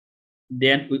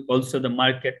 Then we also the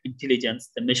market intelligence,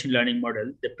 the machine learning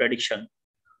model, the prediction.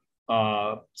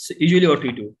 So usually what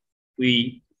we do,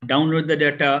 we download the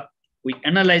data, we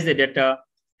analyze the data,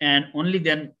 and only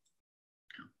then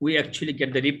we actually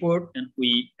get the report and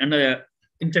we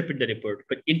interpret the report.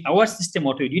 But in our system,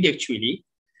 what we did actually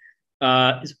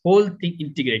is whole thing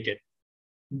integrated.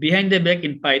 Behind the back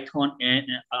in Python and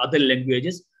other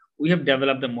languages, we have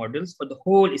developed the models for the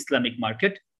whole Islamic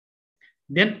market.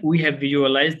 Then we have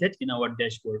visualized that in our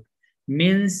dashboard.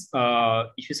 Means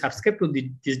if you subscribe to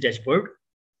this dashboard,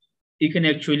 you can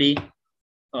actually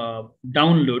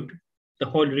download the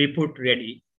whole report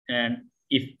ready. And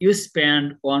if you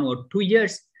spend 1 or 2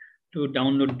 years to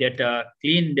download data,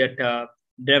 clean data,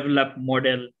 develop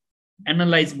model,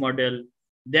 analyze model,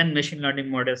 then machine learning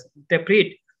models,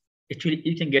 interpret, actually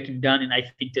you can get it done in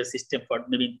iFintel system for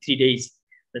maybe 3 days,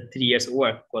 the 3 years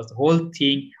work, because the whole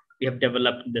thing we have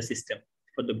developed in the system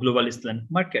for the global Islamic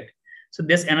market. So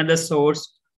there's another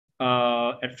source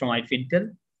from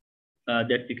iFintel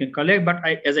that you can collect. But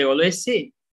as I always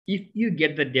say, if you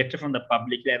get the data from the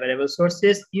publicly available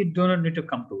sources, you do not need to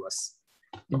come to us.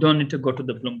 You don't need to go to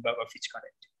the Bloomberg or Fitch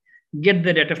Connect. Get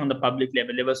the data from the publicly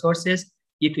available sources.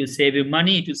 It will save you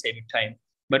money. It will save you time.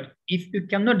 But if you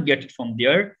cannot get it from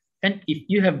there, and if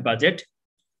you have budget,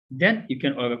 then you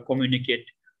can communicate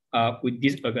with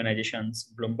these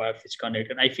organizations, Bloomberg, Fitch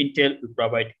Connect, and iFintel will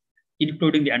provide,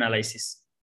 including the analysis.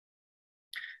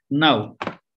 Now,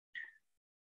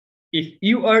 if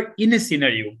you are in a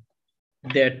scenario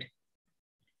that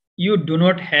you do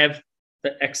not have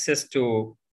the access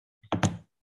to,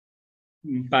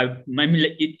 you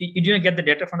do not get the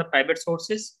data from the private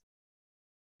sources,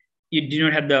 you do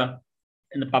not have the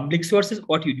public sources,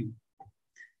 what you do?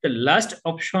 The last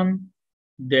option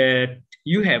that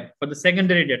you have for the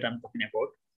secondary data I'm talking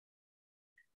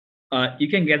about, you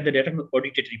can get the data from the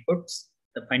audited reports,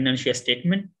 the financial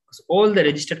statement, because all the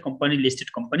registered company,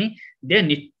 listed company, they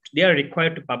are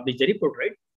required to publish the report,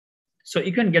 right? So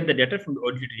you can get the data from the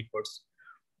audited reports,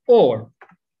 or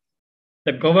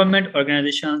the government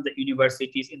organizations, the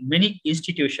universities, in many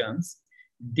institutions,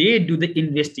 they do the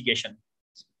investigation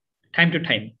time to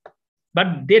time,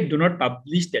 but they do not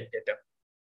publish that data.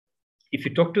 If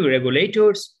you talk to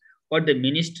regulators or the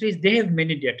ministries, they have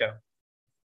many data.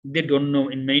 They don't know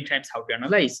in many times how to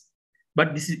analyze.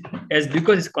 But this is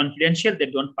because it's confidential, they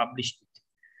don't publish it.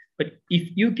 But if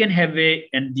you can have a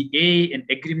NDA, an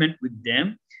agreement with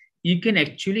them, you can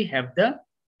actually have the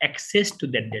access to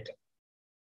that data.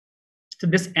 So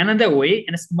there's another way,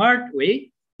 and a smart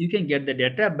way, you can get the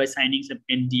data by signing some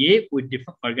NDA with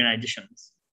different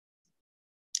organizations.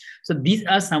 So these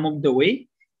are some of the way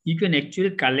you can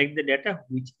actually collect the data,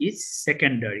 which is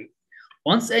secondary.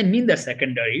 Once I mean the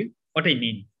secondary, what I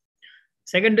mean?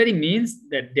 Secondary means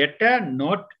the data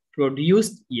not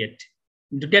produced yet.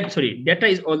 Data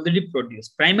is already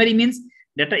produced. Primary means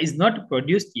data is not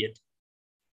produced yet.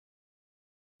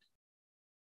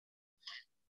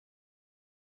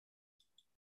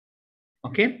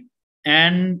 Okay,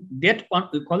 and that one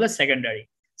we call a secondary.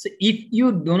 So if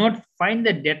you do not find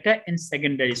the data in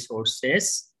secondary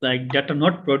sources, like data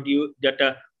not produced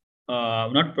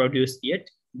yet,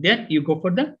 then you go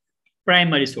for the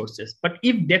primary sources. But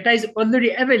if data is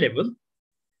already available,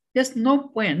 there's no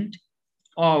point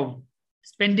of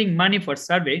spending money for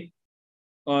survey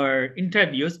or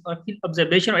interviews or field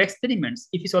observation or experiments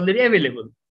if it's already available.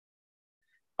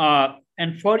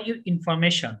 And for your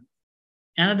information,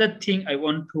 another thing I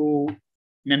want to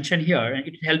mention here, and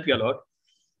it will help you a lot,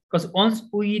 because once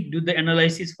we do the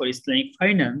analysis for Islamic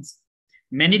finance,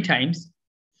 many times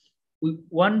we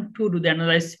want to do the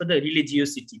analysis for the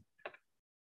religiosity,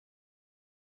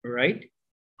 right?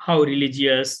 How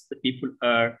religious the people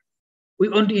are. We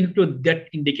want to include that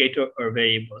indicator or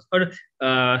variables, or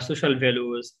social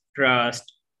values,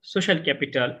 trust, social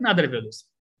capital, and other values.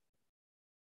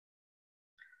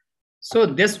 So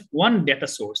there's one data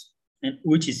source, and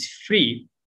which is free,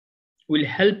 will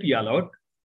help you a lot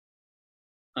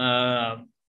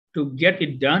to get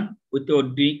it done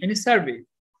without doing any survey.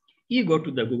 You go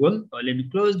to the Google, let me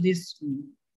close this.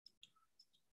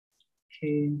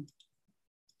 Okay,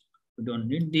 we don't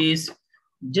need this.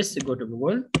 Just go to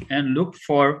Google and look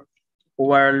for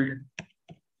World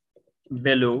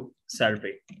Value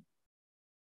Survey.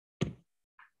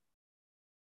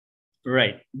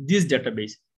 Right, this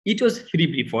database. It was free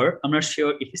before. I'm not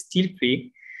sure if it's still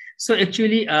free. So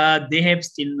actually, they have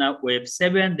still now Web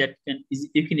 7 that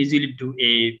you can easily do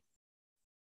a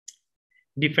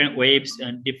different waves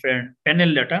and different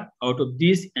panel data out of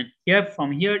this. And here,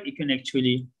 from here, you can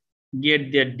actually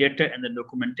get their data and the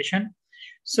documentation.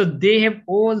 So they have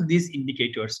all these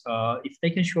indicators. If I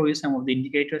can show you some of the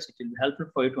indicators, it will be helpful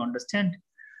for you to understand.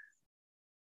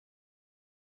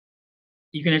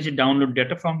 You can actually download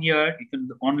data from here. You can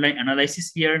do online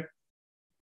analysis here.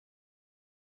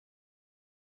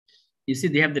 You see,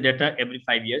 they have the data every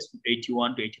 5 years, from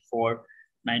 81 to 84,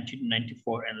 90 to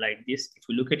 94, and like this. If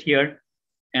you look at here,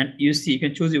 and you see, you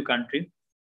can choose your country.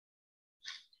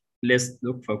 Let's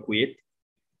look for Kuwait.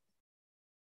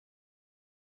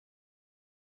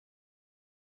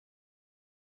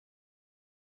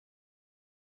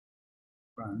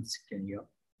 France, Kenya.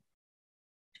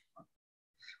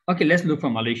 Okay, let's look for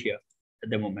Malaysia at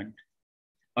the moment.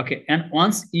 Okay, and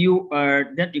once you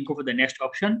are, then you go for the next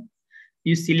option.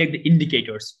 You select the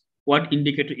indicators. What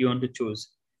indicator you want to choose,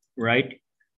 right?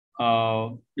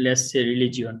 Let's say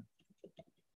religion.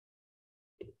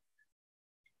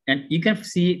 And you can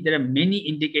see there are many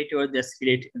indicators that's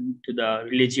related to the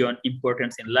religion,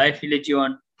 importance in life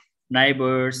religion,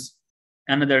 neighbors,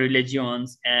 another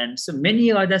religions, and so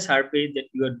many other surveys that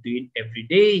you are doing every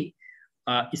day.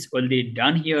 It's already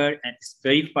done here and it's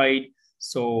verified.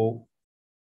 So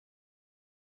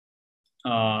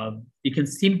you can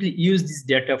simply use this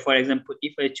data. For example,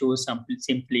 if I choose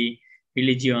simply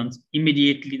religions,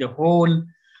 immediately the whole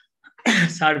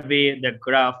survey, the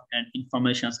graph and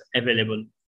information is available.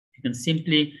 You can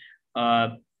simply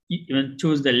even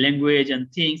choose the language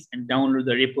and things and download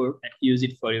the report and use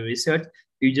it for your research.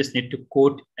 You just need to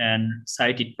quote and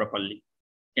cite it properly.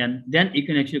 And then you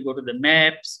can actually go to the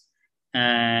maps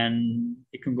and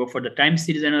you can go for the time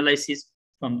series analysis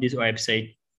from this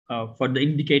website for the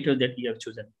indicator that you have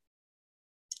chosen.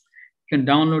 You can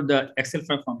download the Excel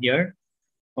file from here,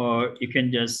 or you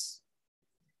can just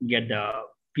get the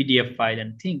PDF file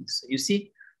and things. You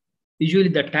see, usually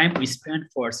the time we spend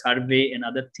for survey and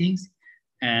other things,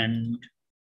 and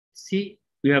see,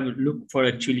 we have looked for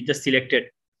actually just selected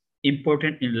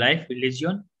important in life,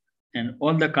 religion, and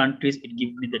all the countries, it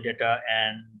gives me the data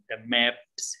and the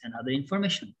maps and other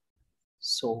information.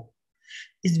 So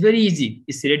it's very easy.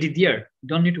 It's already there. You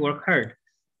don't need to work hard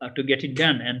to get it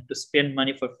done and to spend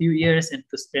money for a few years and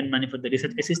to spend money for the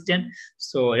research assistant.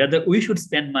 So rather, we should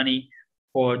spend money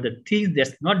for the things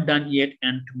that's not done yet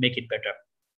and to make it better.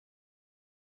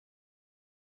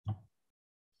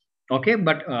 Okay,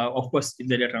 but of course, if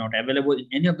the data are not available in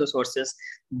any of the sources,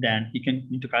 then you can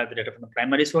need to collect the data from the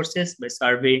primary sources by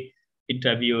survey,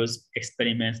 interviews,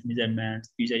 experiments,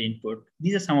 measurements, user input.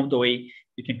 These are some of the way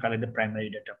you can collect the primary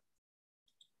data.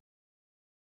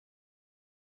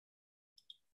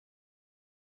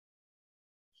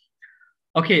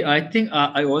 Okay, I think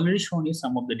I already shown you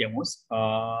some of the demos.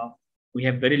 We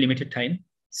have very limited time.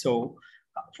 So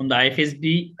from the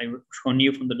IFSB, I've shown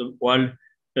you from the World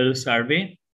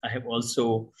Survey. I have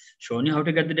also shown you how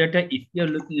to get the data. If you're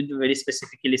looking into very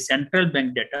specifically central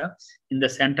bank data, in the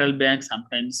central bank,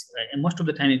 sometimes, and most of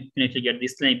the time, you can actually get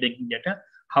this Islamic banking data,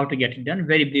 how to get it done.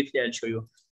 Very briefly, I'll show you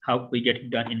how we get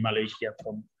it done in Malaysia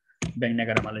from Bank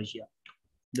Negara, Malaysia.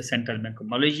 The Central Bank of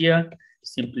Malaysia,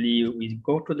 simply we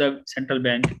go to the central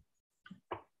bank,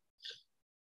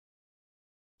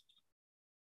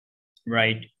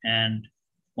 right? And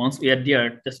once we are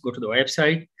there, just go to the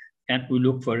website and we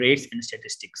look for rates and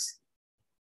statistics.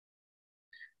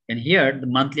 And here, the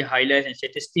monthly highlights and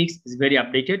statistics is very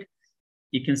updated.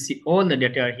 You can see all the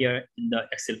data here in the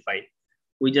Excel file.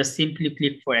 We just simply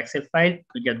click for Excel file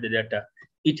to get the data.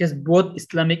 It has both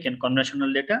Islamic and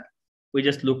conventional data. We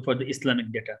just look for the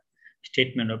Islamic data.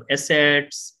 Statement of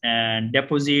assets and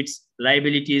deposits,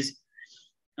 liabilities,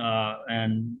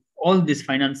 and all this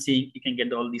financing. You can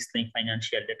get all these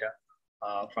financial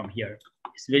data from here.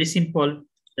 It's very simple.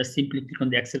 Just simply click on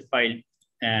the Excel file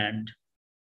and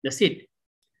that's it.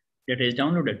 Data is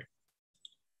downloaded.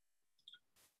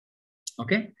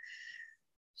 Okay.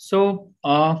 So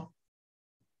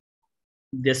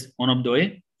this one of the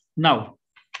way. Now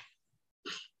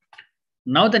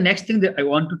the next thing that I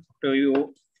want to talk to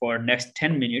you for next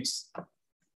 10 minutes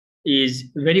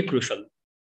is very crucial.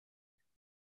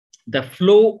 The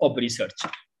flow of research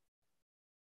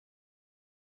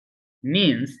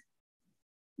means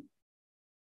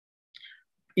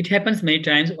it happens many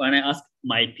times when I ask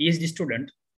my PhD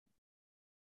student,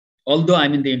 although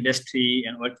I'm in the industry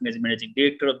and working as a managing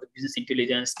director of the business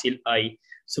intelligence, still I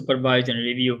supervise and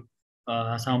review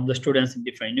some of the students in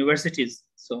different universities.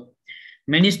 So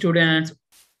many students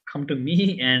come to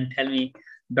me and tell me,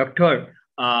 Doctor,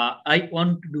 I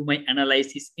want to do my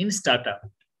analysis in startup,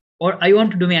 or I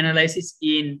want to do my analysis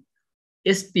in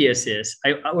SPSS,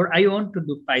 or I want to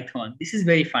do Python. This is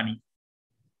very funny.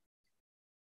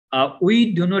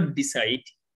 We do not decide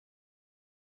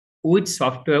which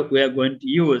software we are going to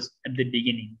use at the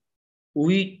beginning.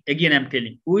 I'm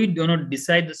telling, we do not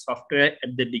decide the software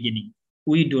at the beginning.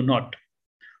 We do not.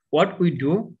 What we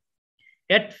do,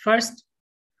 at first,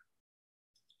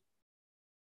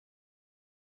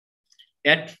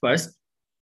 at first,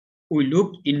 we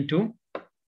look into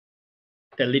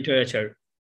the literature.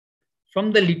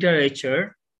 From the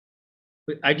literature,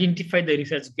 we identify the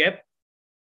research gap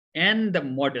and the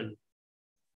model,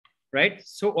 right?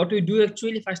 So what we do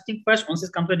actually, first thing first, once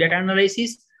it comes to data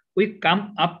analysis, we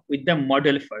come up with the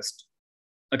model first.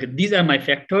 Okay, these are my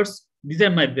factors, these are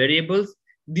my variables,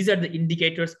 these are the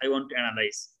indicators I want to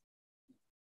analyze.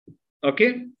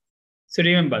 Okay, so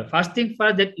remember, first thing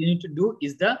first that you need to do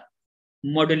is the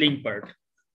modeling part.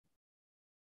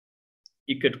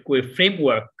 You could call it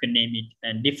framework, you can name it,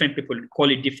 and different people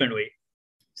call it different way.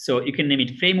 So you can name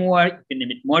it framework, you can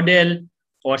name it model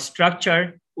or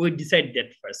structure. We decide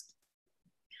that first.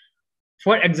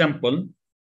 For example,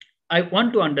 I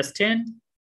want to understand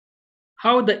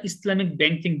how the Islamic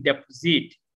banking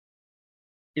deposit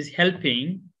is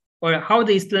helping, or how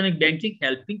the Islamic banking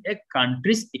helping a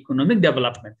country's economic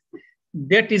development.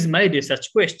 That is my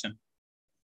research question.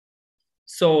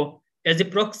 So as a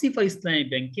proxy for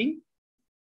Islamic banking,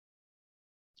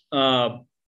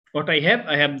 what I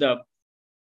have the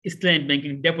Islamic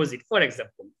banking deposit, for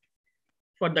example.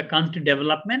 For the country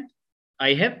development,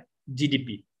 I have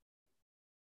GDP.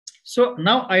 So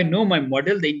now I know my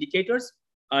model, the indicators.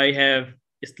 I have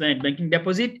Islamic banking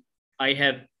deposit, I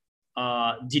have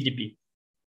GDP.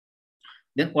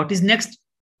 Then what is next?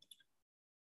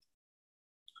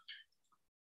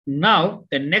 Now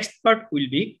the next part will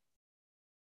be,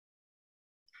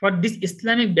 for this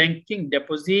Islamic banking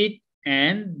deposit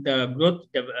and the growth,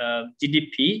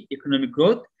 GDP, economic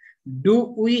growth,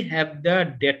 do we have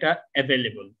the data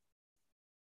available?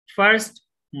 First,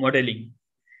 modeling.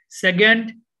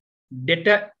 Second,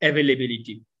 data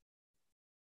availability.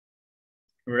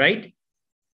 Right?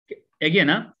 Again,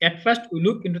 at first we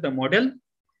look into the model.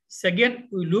 Second,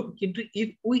 we look into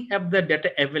if we have the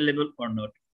data available or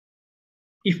not.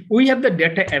 If we have the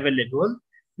data available,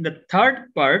 the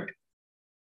third part,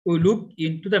 we look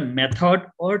into the method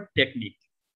or technique.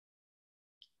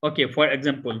 Okay, for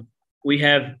example, we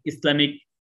have Islamic,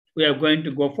 we are going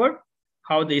to go for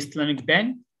how the Islamic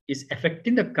bank is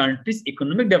affecting the country's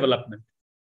economic development.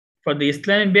 For the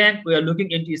Islamic bank, we are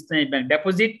looking into Islamic bank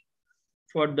deposit.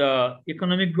 For the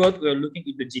economic growth, we are looking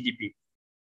into GDP.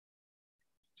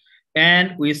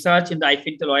 And we search in the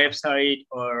IFINTEL website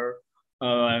or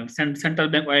central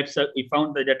bank website, we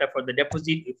found the data for the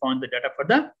deposit, we found the data for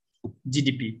the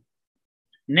GDP.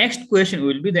 Next question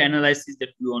will be the analysis that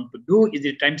we want to do. Is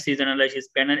it time series analysis,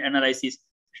 panel analysis,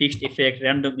 fixed effect,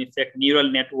 random effect, neural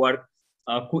network,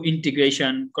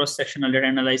 co-integration, cross-sectional data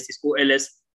analysis, OLS,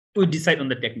 to decide on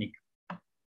the technique.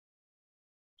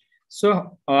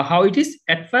 So how it is?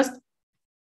 At first,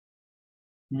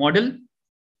 model,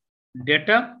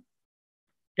 data,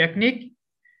 technique,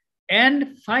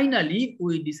 and finally,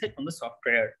 we decide on the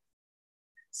software.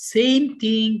 Same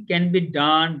thing can be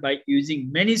done by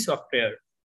using many software,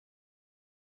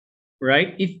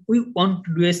 right? If we want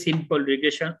to do a simple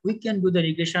regression, we can do the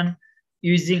regression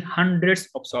using hundreds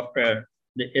of software,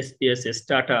 the SPSS,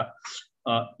 Tata,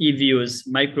 eViews,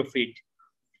 Microfit,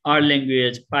 R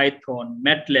language, Python,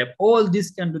 MATLAB, all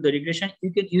these can do the regression.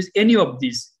 You can use any of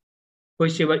these,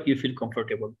 whichever you feel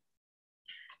comfortable,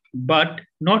 but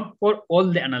not for all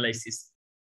the analysis.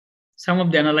 Some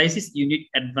of the analysis, you need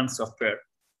advanced software.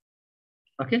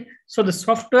 Okay, so the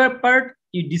software part,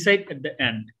 you decide at the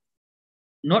end,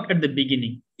 not at the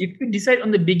beginning. If you decide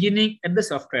on the beginning at the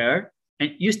software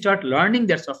and you start learning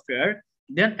that software,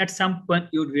 then at some point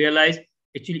you realize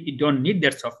actually you don't need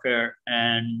that software,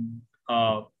 and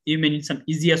you may need some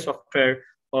easier software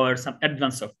or some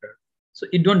advanced software. So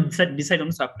you don't decide on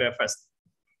the software first.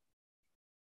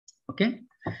 Okay.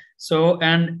 So,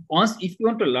 and once if you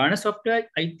want to learn a software,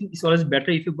 I think it's always better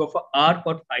if you go for R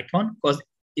or Python, because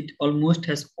it almost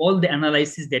has all the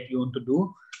analysis that you want to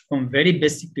do, from very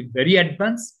basic to very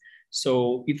advanced.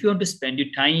 So if you want to spend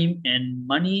your time and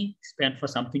money spent for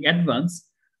something advanced,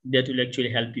 that will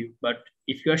actually help you. But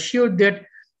if you are sure that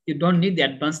you don't need the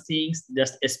advanced things,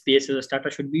 just SPS as a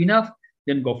starter should be enough,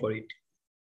 then go for it.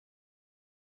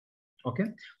 Okay,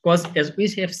 because as we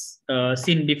have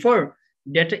seen before,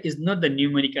 data is not the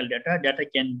numerical data. Data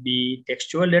can be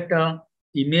textual data,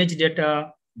 image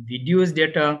data, videos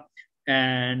data,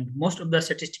 and most of the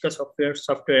statistical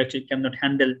software actually cannot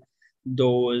handle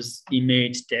those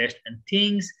image, text, and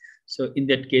things. So in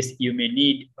that case, you may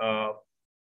need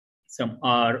some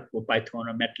R or Python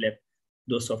or MATLAB.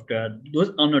 Those software,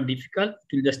 those are not difficult.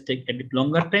 It will just take a bit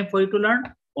longer time for you to learn.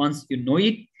 Once you know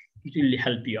it, it will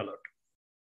help you a lot.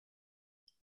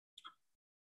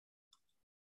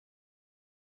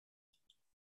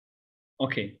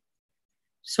 Okay,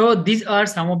 so these are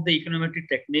some of the econometric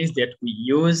techniques that we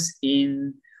use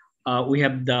in, we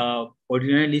have the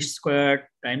ordinary least square,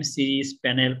 time series,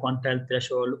 panel, quantile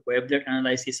threshold, wavelet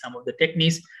analysis, some of the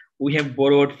techniques we have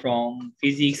borrowed from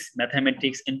physics,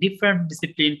 mathematics, and different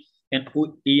disciplines, and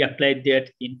we applied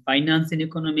that in finance and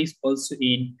economics, also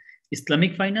in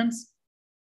Islamic finance.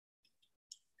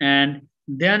 And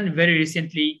then very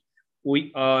recently,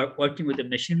 we are working with the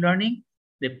machine learning,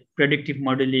 the predictive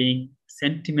modeling,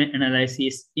 sentiment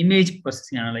analysis, image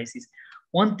processing analysis.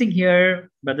 One thing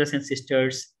here, brothers and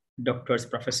sisters, doctors,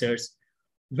 professors,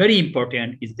 very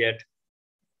important is that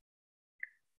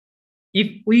if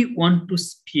we want to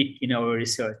speak in our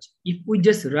research, if we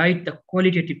just write the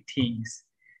qualitative things,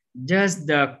 just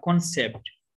the concept,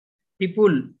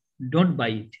 people don't buy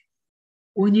it.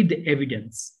 We need the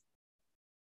evidence.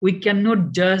 We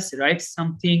cannot just write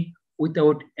something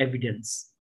without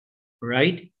evidence,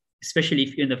 right? Especially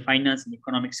if you're in the finance and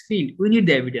economics field, we need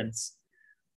the evidence,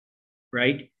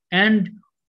 right? And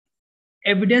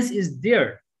evidence is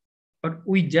there, but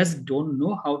we just don't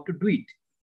know how to do it,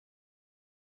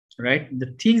 right?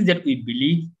 The things that we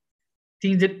believe,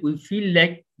 things that we feel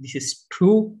like this is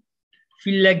true,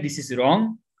 feel like this is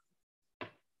wrong,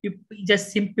 if we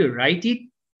just simply write it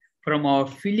from our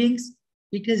feelings,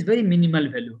 it has very minimal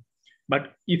value.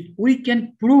 But if we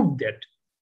can prove that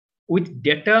with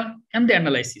data and the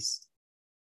analysis,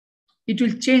 it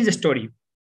will change the story.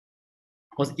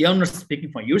 Because you are not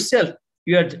speaking for yourself,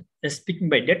 you are just speaking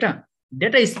by data.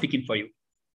 Data is speaking for you,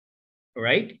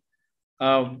 right?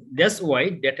 That's why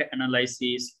data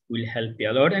analysis will help you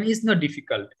a lot, and it's not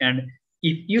difficult. And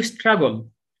if you struggle,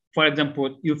 for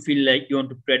example, you feel like you want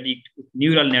to predict with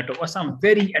neural network or some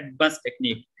very advanced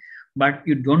technique, but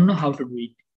you don't know how to do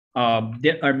it.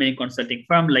 There are many consulting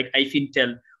firms like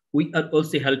iFintel. We are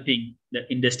also helping the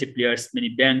industry players, many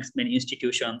banks, many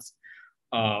institutions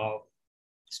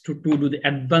to do the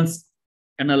advanced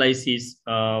analysis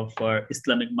for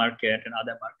Islamic market and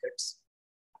other markets.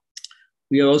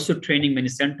 We are also training many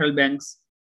central banks,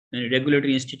 many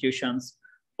regulatory institutions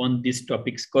on these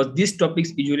topics, because these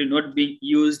topics usually not being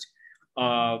used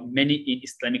many in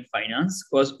Islamic finance,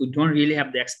 because we don't really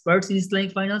have the experts in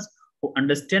Islamic finance who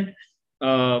understand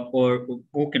or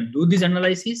who can do this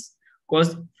analysis.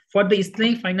 Because for the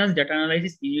Islamic finance data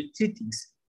analysis, you need three things: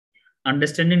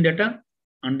 understanding data,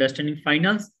 understanding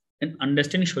finance, and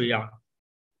understanding Sharia,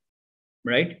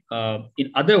 right?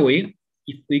 In other way,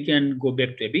 if we can go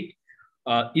back to a bit,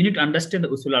 you need to understand the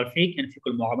usul al-fiqh and fiqh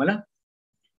al-muamala,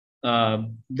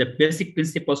 the basic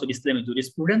principles of Islamic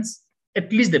jurisprudence,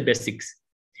 at least the basics.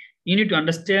 You need to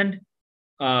understand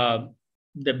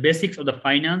the basics of the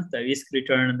finance, the risk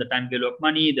return, the time value of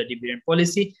money, the dividend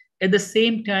policy. At the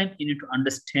same time, you need to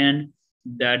understand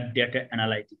the data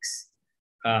analytics.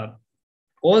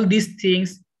 All these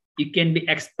things, you can be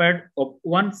expert of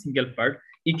one single part.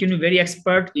 You can be very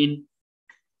expert in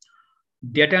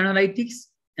data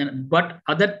analytics, but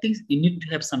other things, you need to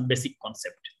have some basic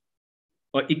concept.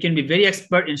 Or you can be very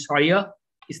expert in Sharia,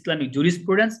 Islamic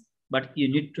jurisprudence, but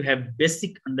you need to have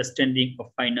basic understanding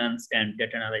of finance and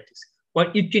data analytics. Or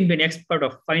you can be an expert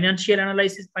of financial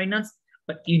analysis, finance,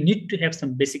 but you need to have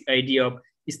some basic idea of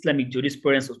Islamic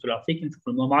jurisprudence, usul al-fiqh,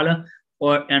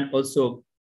 and also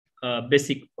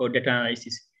basic or data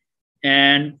analysis.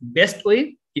 And best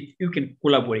way, if you can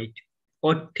collaborate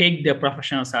or take the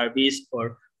professional service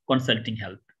or consulting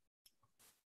help.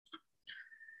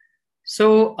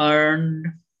 So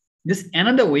this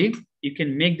another way you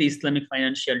can make the Islamic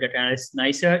financial data analysis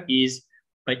nicer is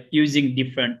by using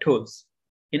different tools.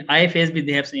 In IFSB,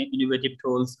 they have some innovative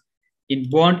tools. In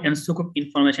Bond and Sukuk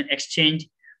Information Exchange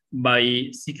by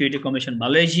Security Commission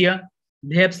Malaysia,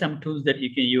 they have some tools that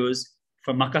you can use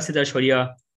for Maqasid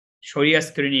Sharia, Sharia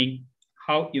screening,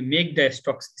 how you make the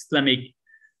stocks Islamic.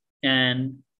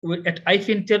 And at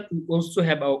iFintel, we also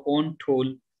have our own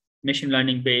tool, machine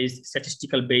learning based,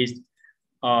 statistical based,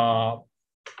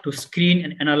 to screen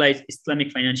and analyze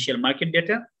Islamic financial market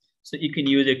data. So you can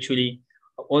use actually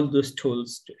all those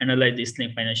tools to analyze the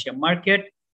Islamic financial market.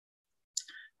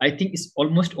 I think it's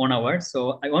almost 1 hour,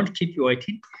 so I won't keep you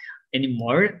waiting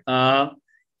anymore.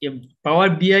 Power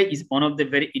BI is one of the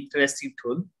very interesting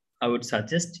tools I would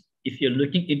suggest. If you're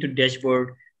looking into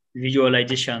dashboard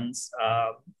visualizations,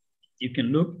 you can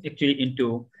look actually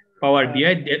into Power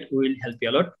BI. That will help you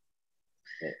a lot.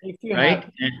 If you right?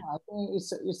 I think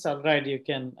it's all right. You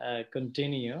can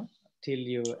continue till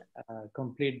you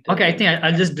complete. Okay, I think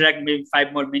I'll just drag maybe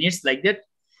 5 more minutes like that.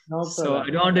 No so problem. I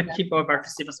don't want to keep our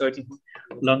participants waiting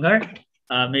longer.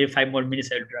 Maybe 5 more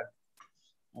minutes I'll drag.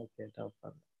 Okay, no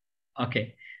problem.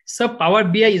 Okay, so Power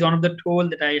BI is one of the tools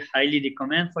that I highly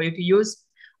recommend for you to use.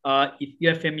 If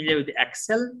you are familiar with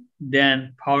Excel,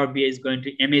 then Power BI is going to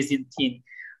be an amazing thing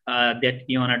that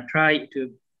you want to try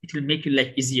to it will make your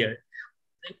life easier.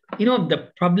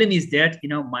 The problem is that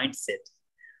mindset.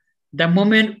 The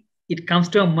moment it comes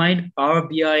to our mind, Power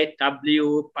BI,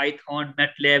 W, Python,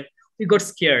 MATLAB, we got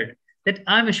scared that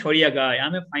I'm a Sharia guy,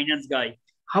 I'm a finance guy.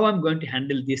 How I'm going to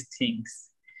handle these things?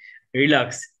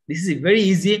 Relax. This is very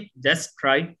easy. Just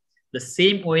try the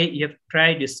same way you have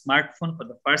tried your smartphone for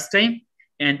the first time,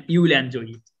 and you will enjoy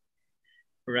it,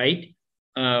 right?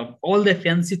 All the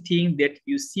fancy things that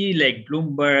you see like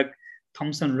Bloomberg,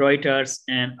 Thomson Reuters,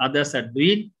 and others are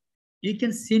doing, you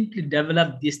can simply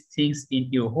develop these things in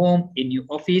your home, in your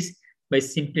office, by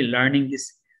simply learning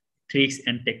these tricks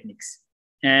and techniques.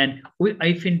 And we,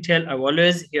 iFintel, are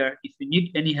always here. If you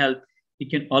need any help, you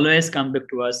can always come back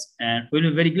to us, and we'll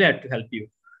be very glad to help you.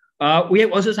 We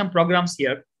have also some programs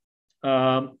here.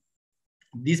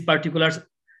 This particular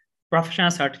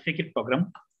professional certificate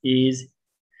program is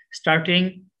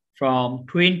starting from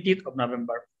 20th of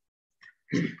November.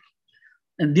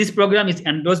 And this program is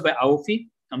endorsed by AOFI.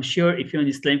 I'm sure if you're in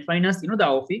Islamic finance, you know the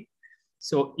AOFI.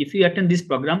 So if you attend this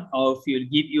program, AOFI will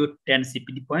give you 10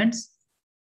 CPD points.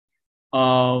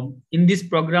 In this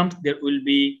program, there will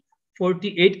be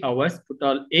 48 hours,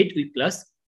 total 8 weeks plus,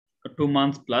 2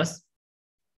 months plus.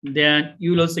 Then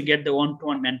you will also get the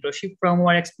one-to-one mentorship from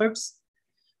our experts,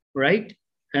 right?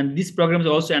 And this program is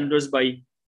also endorsed by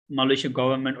Malaysia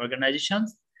government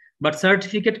organizations. But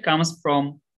certificate comes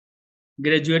from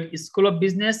Graduate School of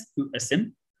Business,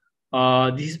 USM.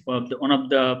 This is one of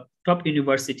the top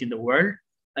university in the world.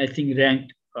 I think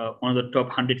ranked one of the top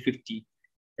 150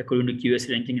 according to QS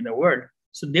ranking in the world.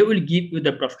 So they will give you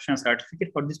the professional certificate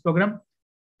for this program.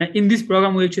 And in this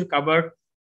program, we will cover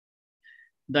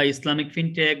the Islamic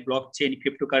fintech, blockchain,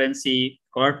 cryptocurrency,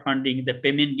 crowdfunding, the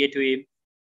payment gateway,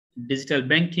 digital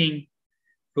banking,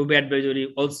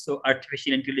 robo-advisory, also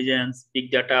artificial intelligence, big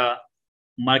data,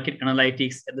 market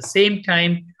analytics. At the same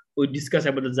time, we discuss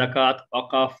about the zakat,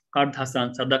 waqaf, qard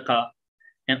hasan, sadaqah,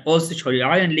 and also sharia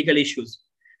and legal issues.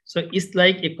 So it's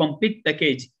like a complete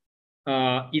package.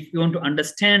 If you want to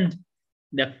understand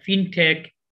the fintech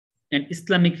and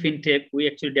Islamic fintech, we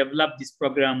actually develop these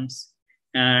programs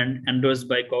and endorsed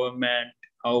by government,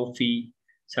 AOFI,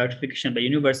 certification by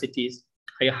universities.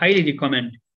 I highly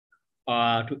recommend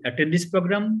to attend these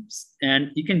programs,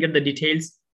 and you can get the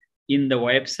details in the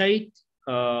website.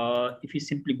 If you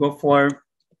simply go for,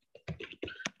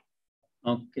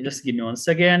 okay, just give me 1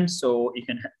 second, so you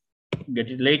can get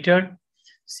it later.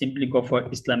 Simply go for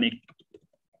Islamic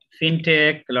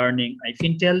fintech learning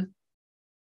iFintel.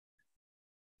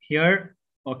 Here,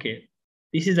 okay,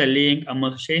 this is a link. I'm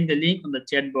also sharing the link on the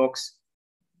chat box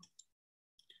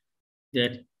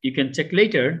that you can check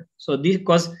later. So this,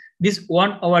 because this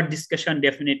 1 hour discussion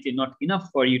definitely not enough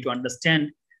for you to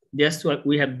understand. That's why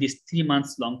we have this 3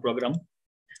 months long program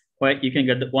where you can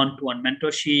get the one-to-one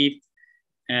mentorship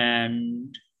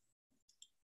and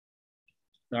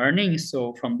learning.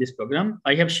 So from this program,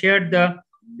 I have shared the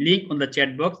link on the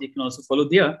chat box. You can also follow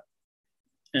there.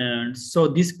 And so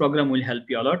this program will help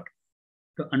you a lot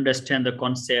to understand the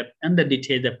concept and the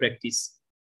detail, the practice.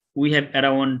 We have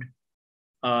around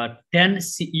 10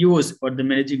 CEOs or the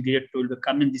managing director will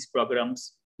come in these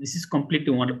programs. This is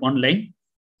completely online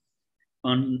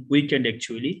on weekend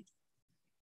actually.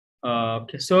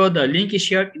 Okay, so the link is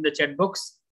shared in the chat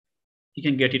box. You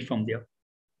can get it from there.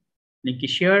 Link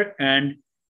is shared, and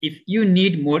if you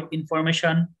need more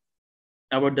information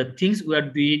about the things we are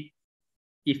doing,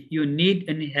 if you need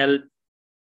any help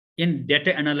in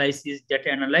data analysis, data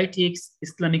analytics,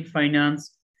 Islamic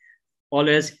finance,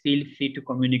 always feel free to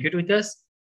communicate with us.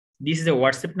 This is a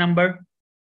WhatsApp number,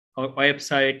 our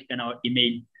website, and our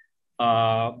email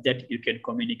that you can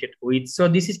communicate with. So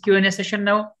this is Q&A session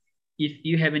now. If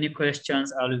you have any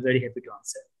questions, I'll be very happy to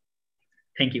answer.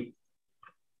 Thank you.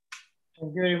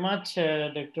 Thank you very much,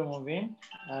 Dr. Mobin.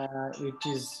 It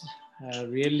is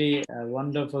really a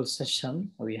wonderful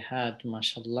session we had,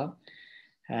 mashallah,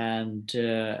 and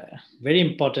very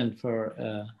important for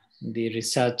the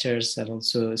researchers and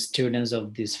also students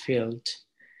of this field.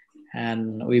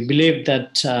 And we believe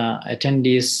that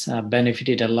attendees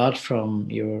benefited a lot from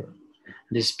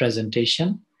this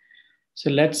presentation. So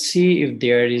let's see if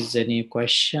there is any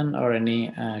question or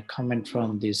any comment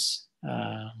from these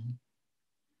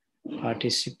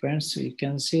participants. So you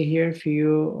can see here a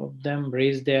few of them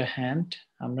raise their hand.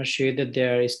 I'm not sure that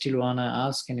they still want to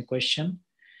ask any question.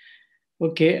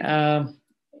 Okay.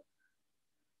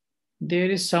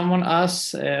 There is someone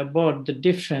asked about the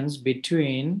difference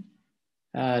between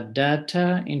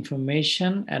data,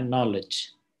 information, and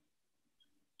knowledge.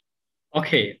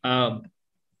 Okay.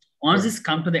 Once this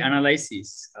comes to the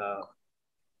analysis,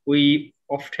 we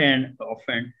often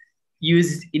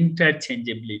use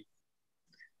interchangeably.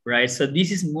 right? So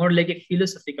this is more like a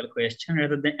philosophical question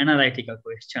rather than analytical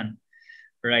question,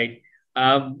 right?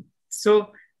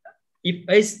 So if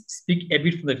I speak a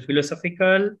bit from the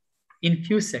philosophical, in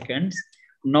few seconds,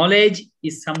 knowledge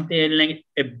is something like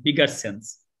a bigger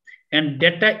sense, and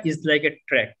data is like a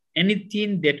track.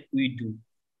 Anything that we do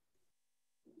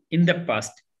in the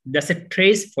past, there's a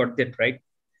trace for that, right?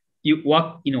 You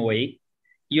walk in a way,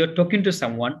 you're talking to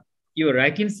someone, you're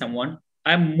writing someone,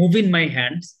 I'm moving my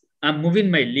hands, I'm moving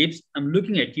my lips, I'm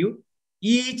looking at you.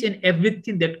 Each and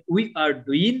everything that we are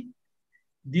doing,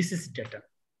 this is data,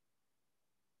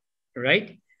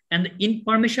 right? And the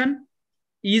information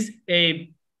is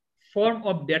a form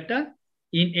of data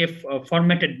in a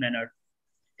formatted manner,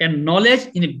 and knowledge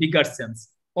in a bigger sense.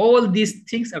 All these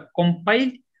things are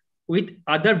compiled with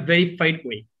other verified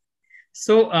way.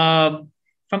 So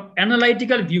from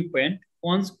analytical viewpoint,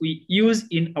 once we use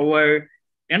in our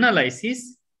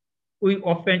analysis, we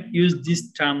often use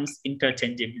these terms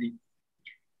interchangeably.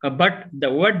 But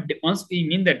the word, once we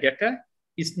mean the data,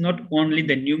 is not only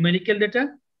the numerical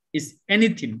data, is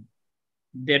anything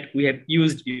that we have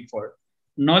used before.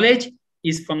 Knowledge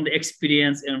is from the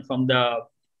experience and from the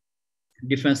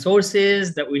different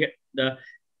sources that we have, the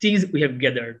things we have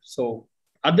gathered. So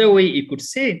other way you could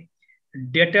say,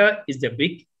 data is the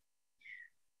brick.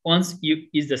 Once you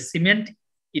is the cement,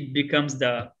 it becomes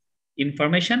the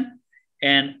information.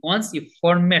 And once you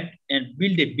format and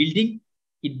build a building,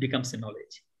 it becomes a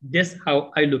knowledge. That's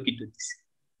how I look into this.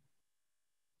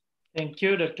 Thank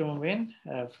you, Dr. Mobin,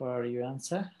 for your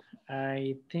answer.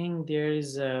 I think there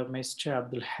is Mr.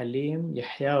 Abdul Halim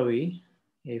Yahyawi.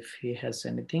 If he has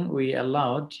anything, we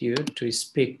allowed you to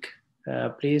speak.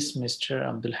 Please, Mr.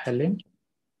 Abdul Halim.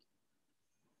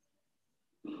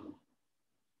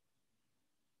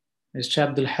 Mr.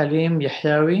 Abdul Halim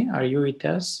Yahyawi, are you with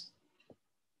us?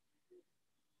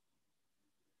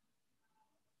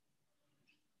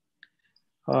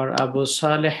 Or Abu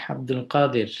Saleh Abdul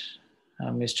Qadir?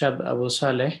 Mr. Abu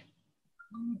Saleh.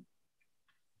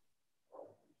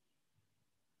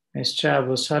 Mr.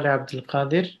 Abu Saleh Abdul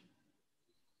Qadir.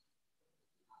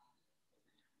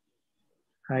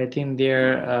 I think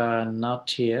they're not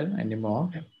here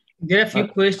anymore. There are a few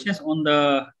questions on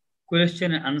the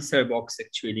question and answer box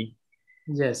actually.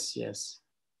 Yes, yes.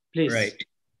 Please. Right.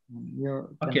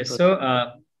 Okay, so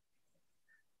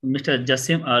Mr.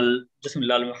 Jasim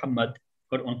Lal Muhammad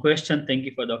got one question. Thank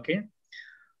you for the okay.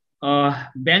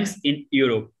 Banks in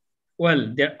Europe.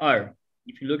 Well, there are.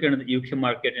 If you look at the UK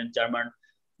market and German,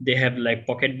 they have like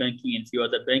pocket banking and few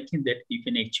other banking that you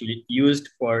can actually use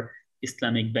for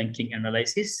Islamic banking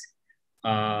analysis.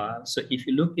 So if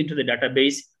you look into the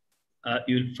database,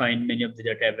 you'll find many of the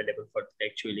data available for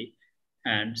actually.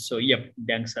 And so, yeah,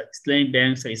 Islamic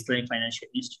banks or Islamic financial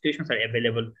institutions are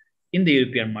available in the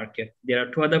European market. There are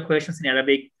two other questions in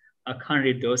Arabic. I can't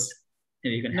read those.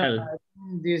 Maybe you can help.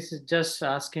 This is just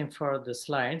asking for the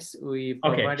slides. We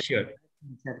provided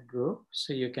in that group,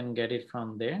 so you can get it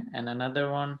from there. And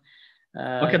another one.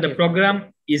 Okay, the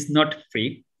program is not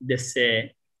free. There's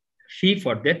a fee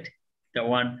for that. The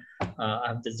one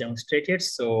I've just demonstrated.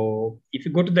 So if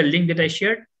you go to the link that I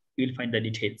shared, you'll find the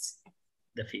details,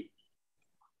 the fee.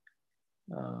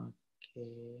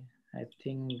 Okay, I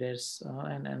think there's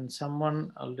and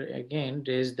someone already again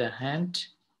raised the hand.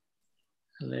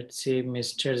 Let's see,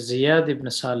 Mr. Ziyad Ibn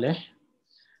Saleh.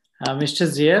 Mr.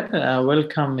 Ziyad,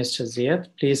 welcome, Mr. Ziyad.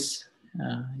 Please,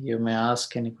 you may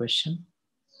ask any question.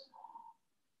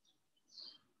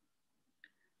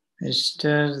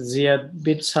 Mr. Ziyad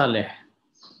bin Saleh.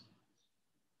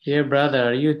 Dear brother,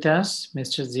 are you with us,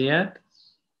 Mr. Ziyad?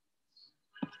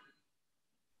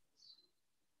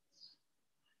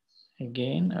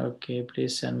 Again, okay,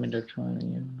 please send me Dr.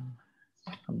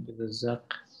 Abdul.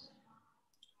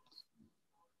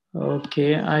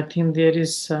 Okay, I think there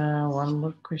is one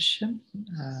more question.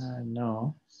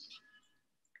 No.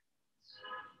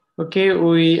 Okay,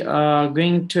 we are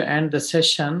going to end the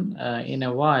session in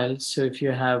a while. So if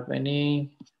you have any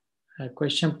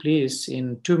question, please,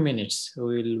 in 2 minutes.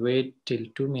 We'll wait till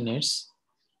 2 minutes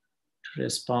to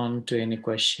respond to any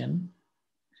question.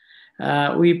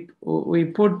 We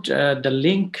put the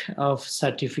link of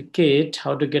certificate,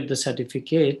 how to get the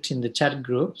certificate in the chat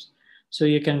groups. So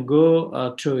you can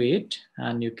go through it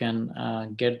and you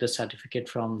can get the certificate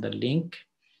from the link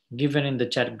given in the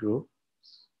chat group.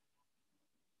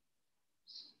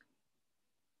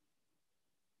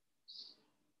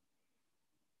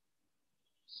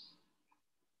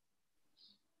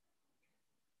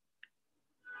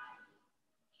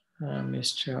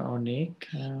 Mr. Onik.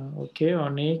 Okay,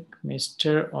 Onik.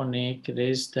 Mr. Onik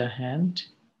raised the hand.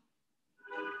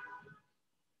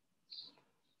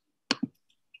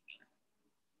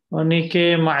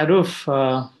 Onike Ma'ruf,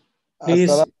 please.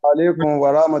 Assalamu alaikum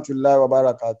wa rahmatullahi wa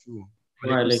barakatuh.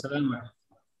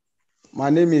 My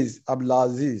name is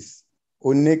Abdulaziz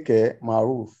Onike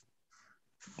Maruf,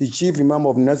 the Chief Imam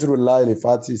of Nasrullah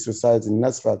Al-Fati Society in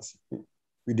Nasfat,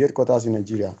 with headquarters in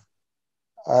Nigeria.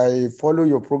 I follow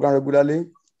your program regularly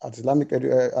at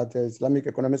Islamic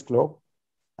Economics Club,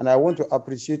 and I want to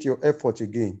appreciate your effort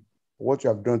again, what you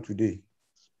have done today.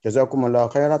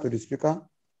 Jazakumullah khaira to the speaker,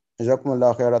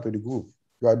 Jazakumullah khaira to the group.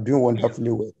 You are doing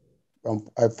wonderfully well.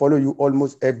 I follow you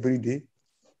almost every day.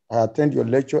 I attend your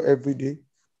lecture every day.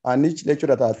 And each lecture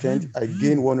that I attend, I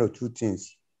gain one or two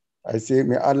things. I say,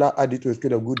 may Allah add it to a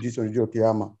scale of good deeds on the day of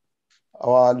Qiyamah.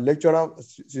 Our lecturer,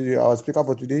 our speaker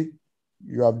for today,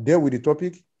 you have dealt with the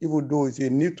topic, even though it's a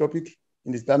new topic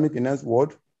in the Islamic finance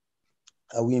world.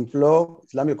 We implore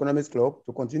Islamic Economics Club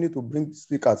to continue to bring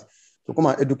speakers to come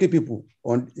and educate people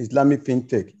on Islamic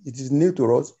fintech. It is new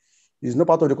to us. It's not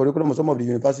part of the curriculum of some of the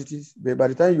universities. But by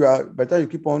the time you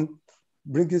keep on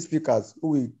bringing speakers who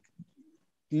will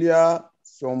clear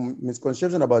some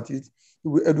misconception about it, who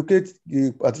will educate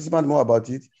the participants more about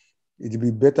it, it will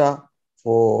be better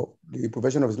for the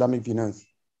profession of Islamic finance.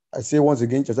 I say once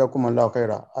again, Jazakumullah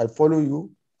khaira. I follow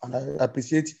you and I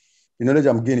appreciate the knowledge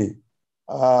I'm gaining.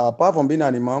 Apart from being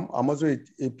an imam, I'm also a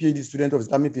PhD student of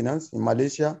Islamic finance in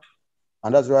Malaysia,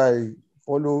 and that's why I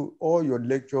follow all your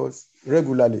lectures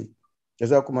regularly.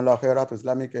 Jazakumullah khaira to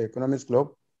Islamic Economics Club,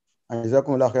 and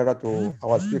Jazakumullah khaira to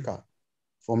our speaker.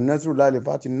 From Nasrullah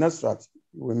Al-Fati Nasrat,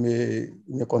 we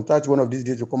may contact one of these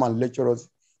days to come and lecture us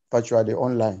virtually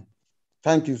online.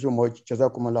 Thank you so much.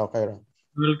 Jazakumullah khaira.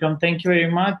 Welcome. Thank you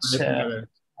very much,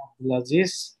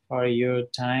 Abdulaziz, for your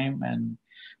time and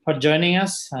for joining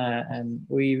us. And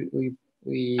we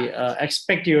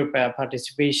expect your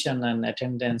participation and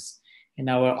attendance in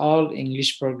our all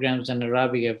English programs and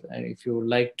Arabic if you would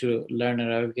like to learn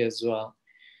Arabic as well.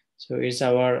 So it's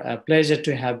our pleasure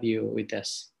to have you with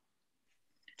us.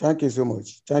 Thank you so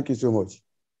much. Thank you so much.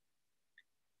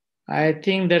 I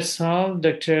think that's all,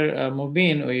 Dr.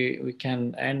 Mobin. We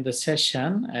can end the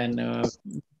session. And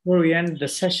before we end the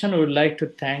session, we would like to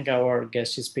thank our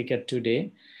guest speaker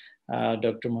today,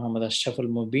 Dr. Mohammad Ashraful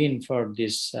Mobin, for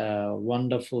this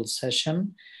wonderful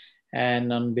session.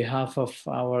 And on behalf of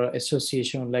our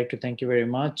association, we'd like to thank you very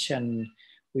much. And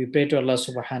we pray to Allah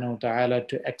subhanahu wa ta'ala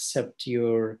to accept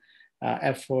your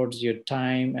efforts, your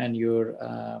time, and your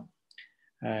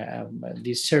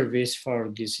this service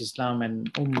for this Islam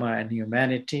and Ummah and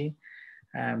humanity.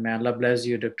 May Allah bless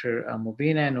you, Dr.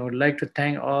 Mobin. And I would like to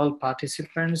thank all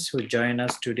participants who join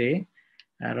us today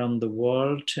around the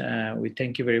world. We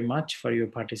thank you very much for your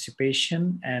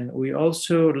participation. And we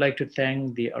also would like to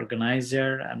thank the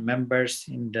organizer and members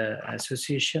in the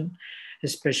association,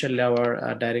 especially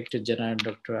our Director General,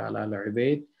 Dr. Ala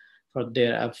Al-Ubaid, for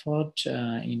their effort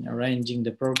in arranging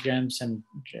the programs and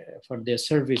for their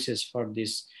services for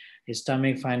this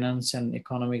Islamic finance and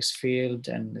economics field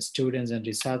and students and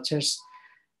researchers.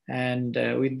 And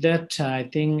with that, I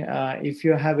think if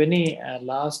you have any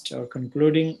last or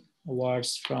concluding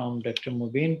words from Dr.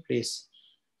 Mobin, please.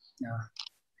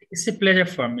 It's a pleasure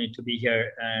for me to be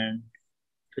here and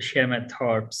to share my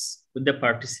thoughts with the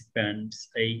participants.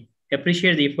 I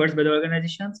appreciate the efforts by the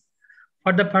organizations.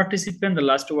 For the participant, the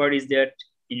last word is that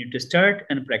you need to start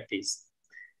and practice,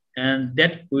 and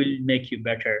that will make you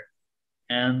better.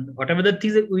 And whatever the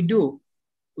things that we do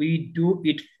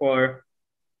it for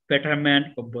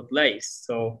betterment of both lives.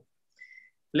 So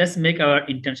let's make our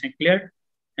intention clear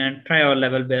and try our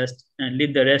level best and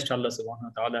leave the rest to Allah subhanahu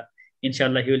wa ta'ala.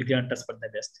 Inshallah, He will grant us for the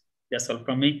best. That's all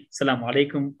from me. Assalamu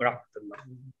alaikum wa rahmatullah.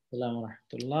 Assalamu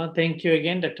rahmatullah. Thank you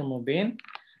again, Dr. Mobin.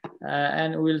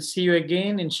 And we'll see you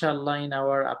again, inshallah, in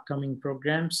our upcoming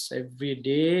programs every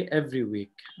day, every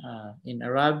week, in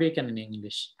Arabic and in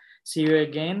English. See you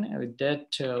again. With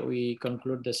that, we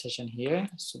conclude the session here.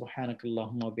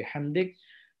 Subhanakallahumma bihamdik.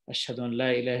 Ashhadu an la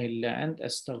ilaha illa ant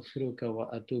astaghfiruka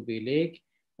wa atubu ilayk.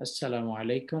 Assalamu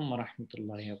alaikum wa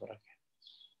rahmatullahi wa barakatuh.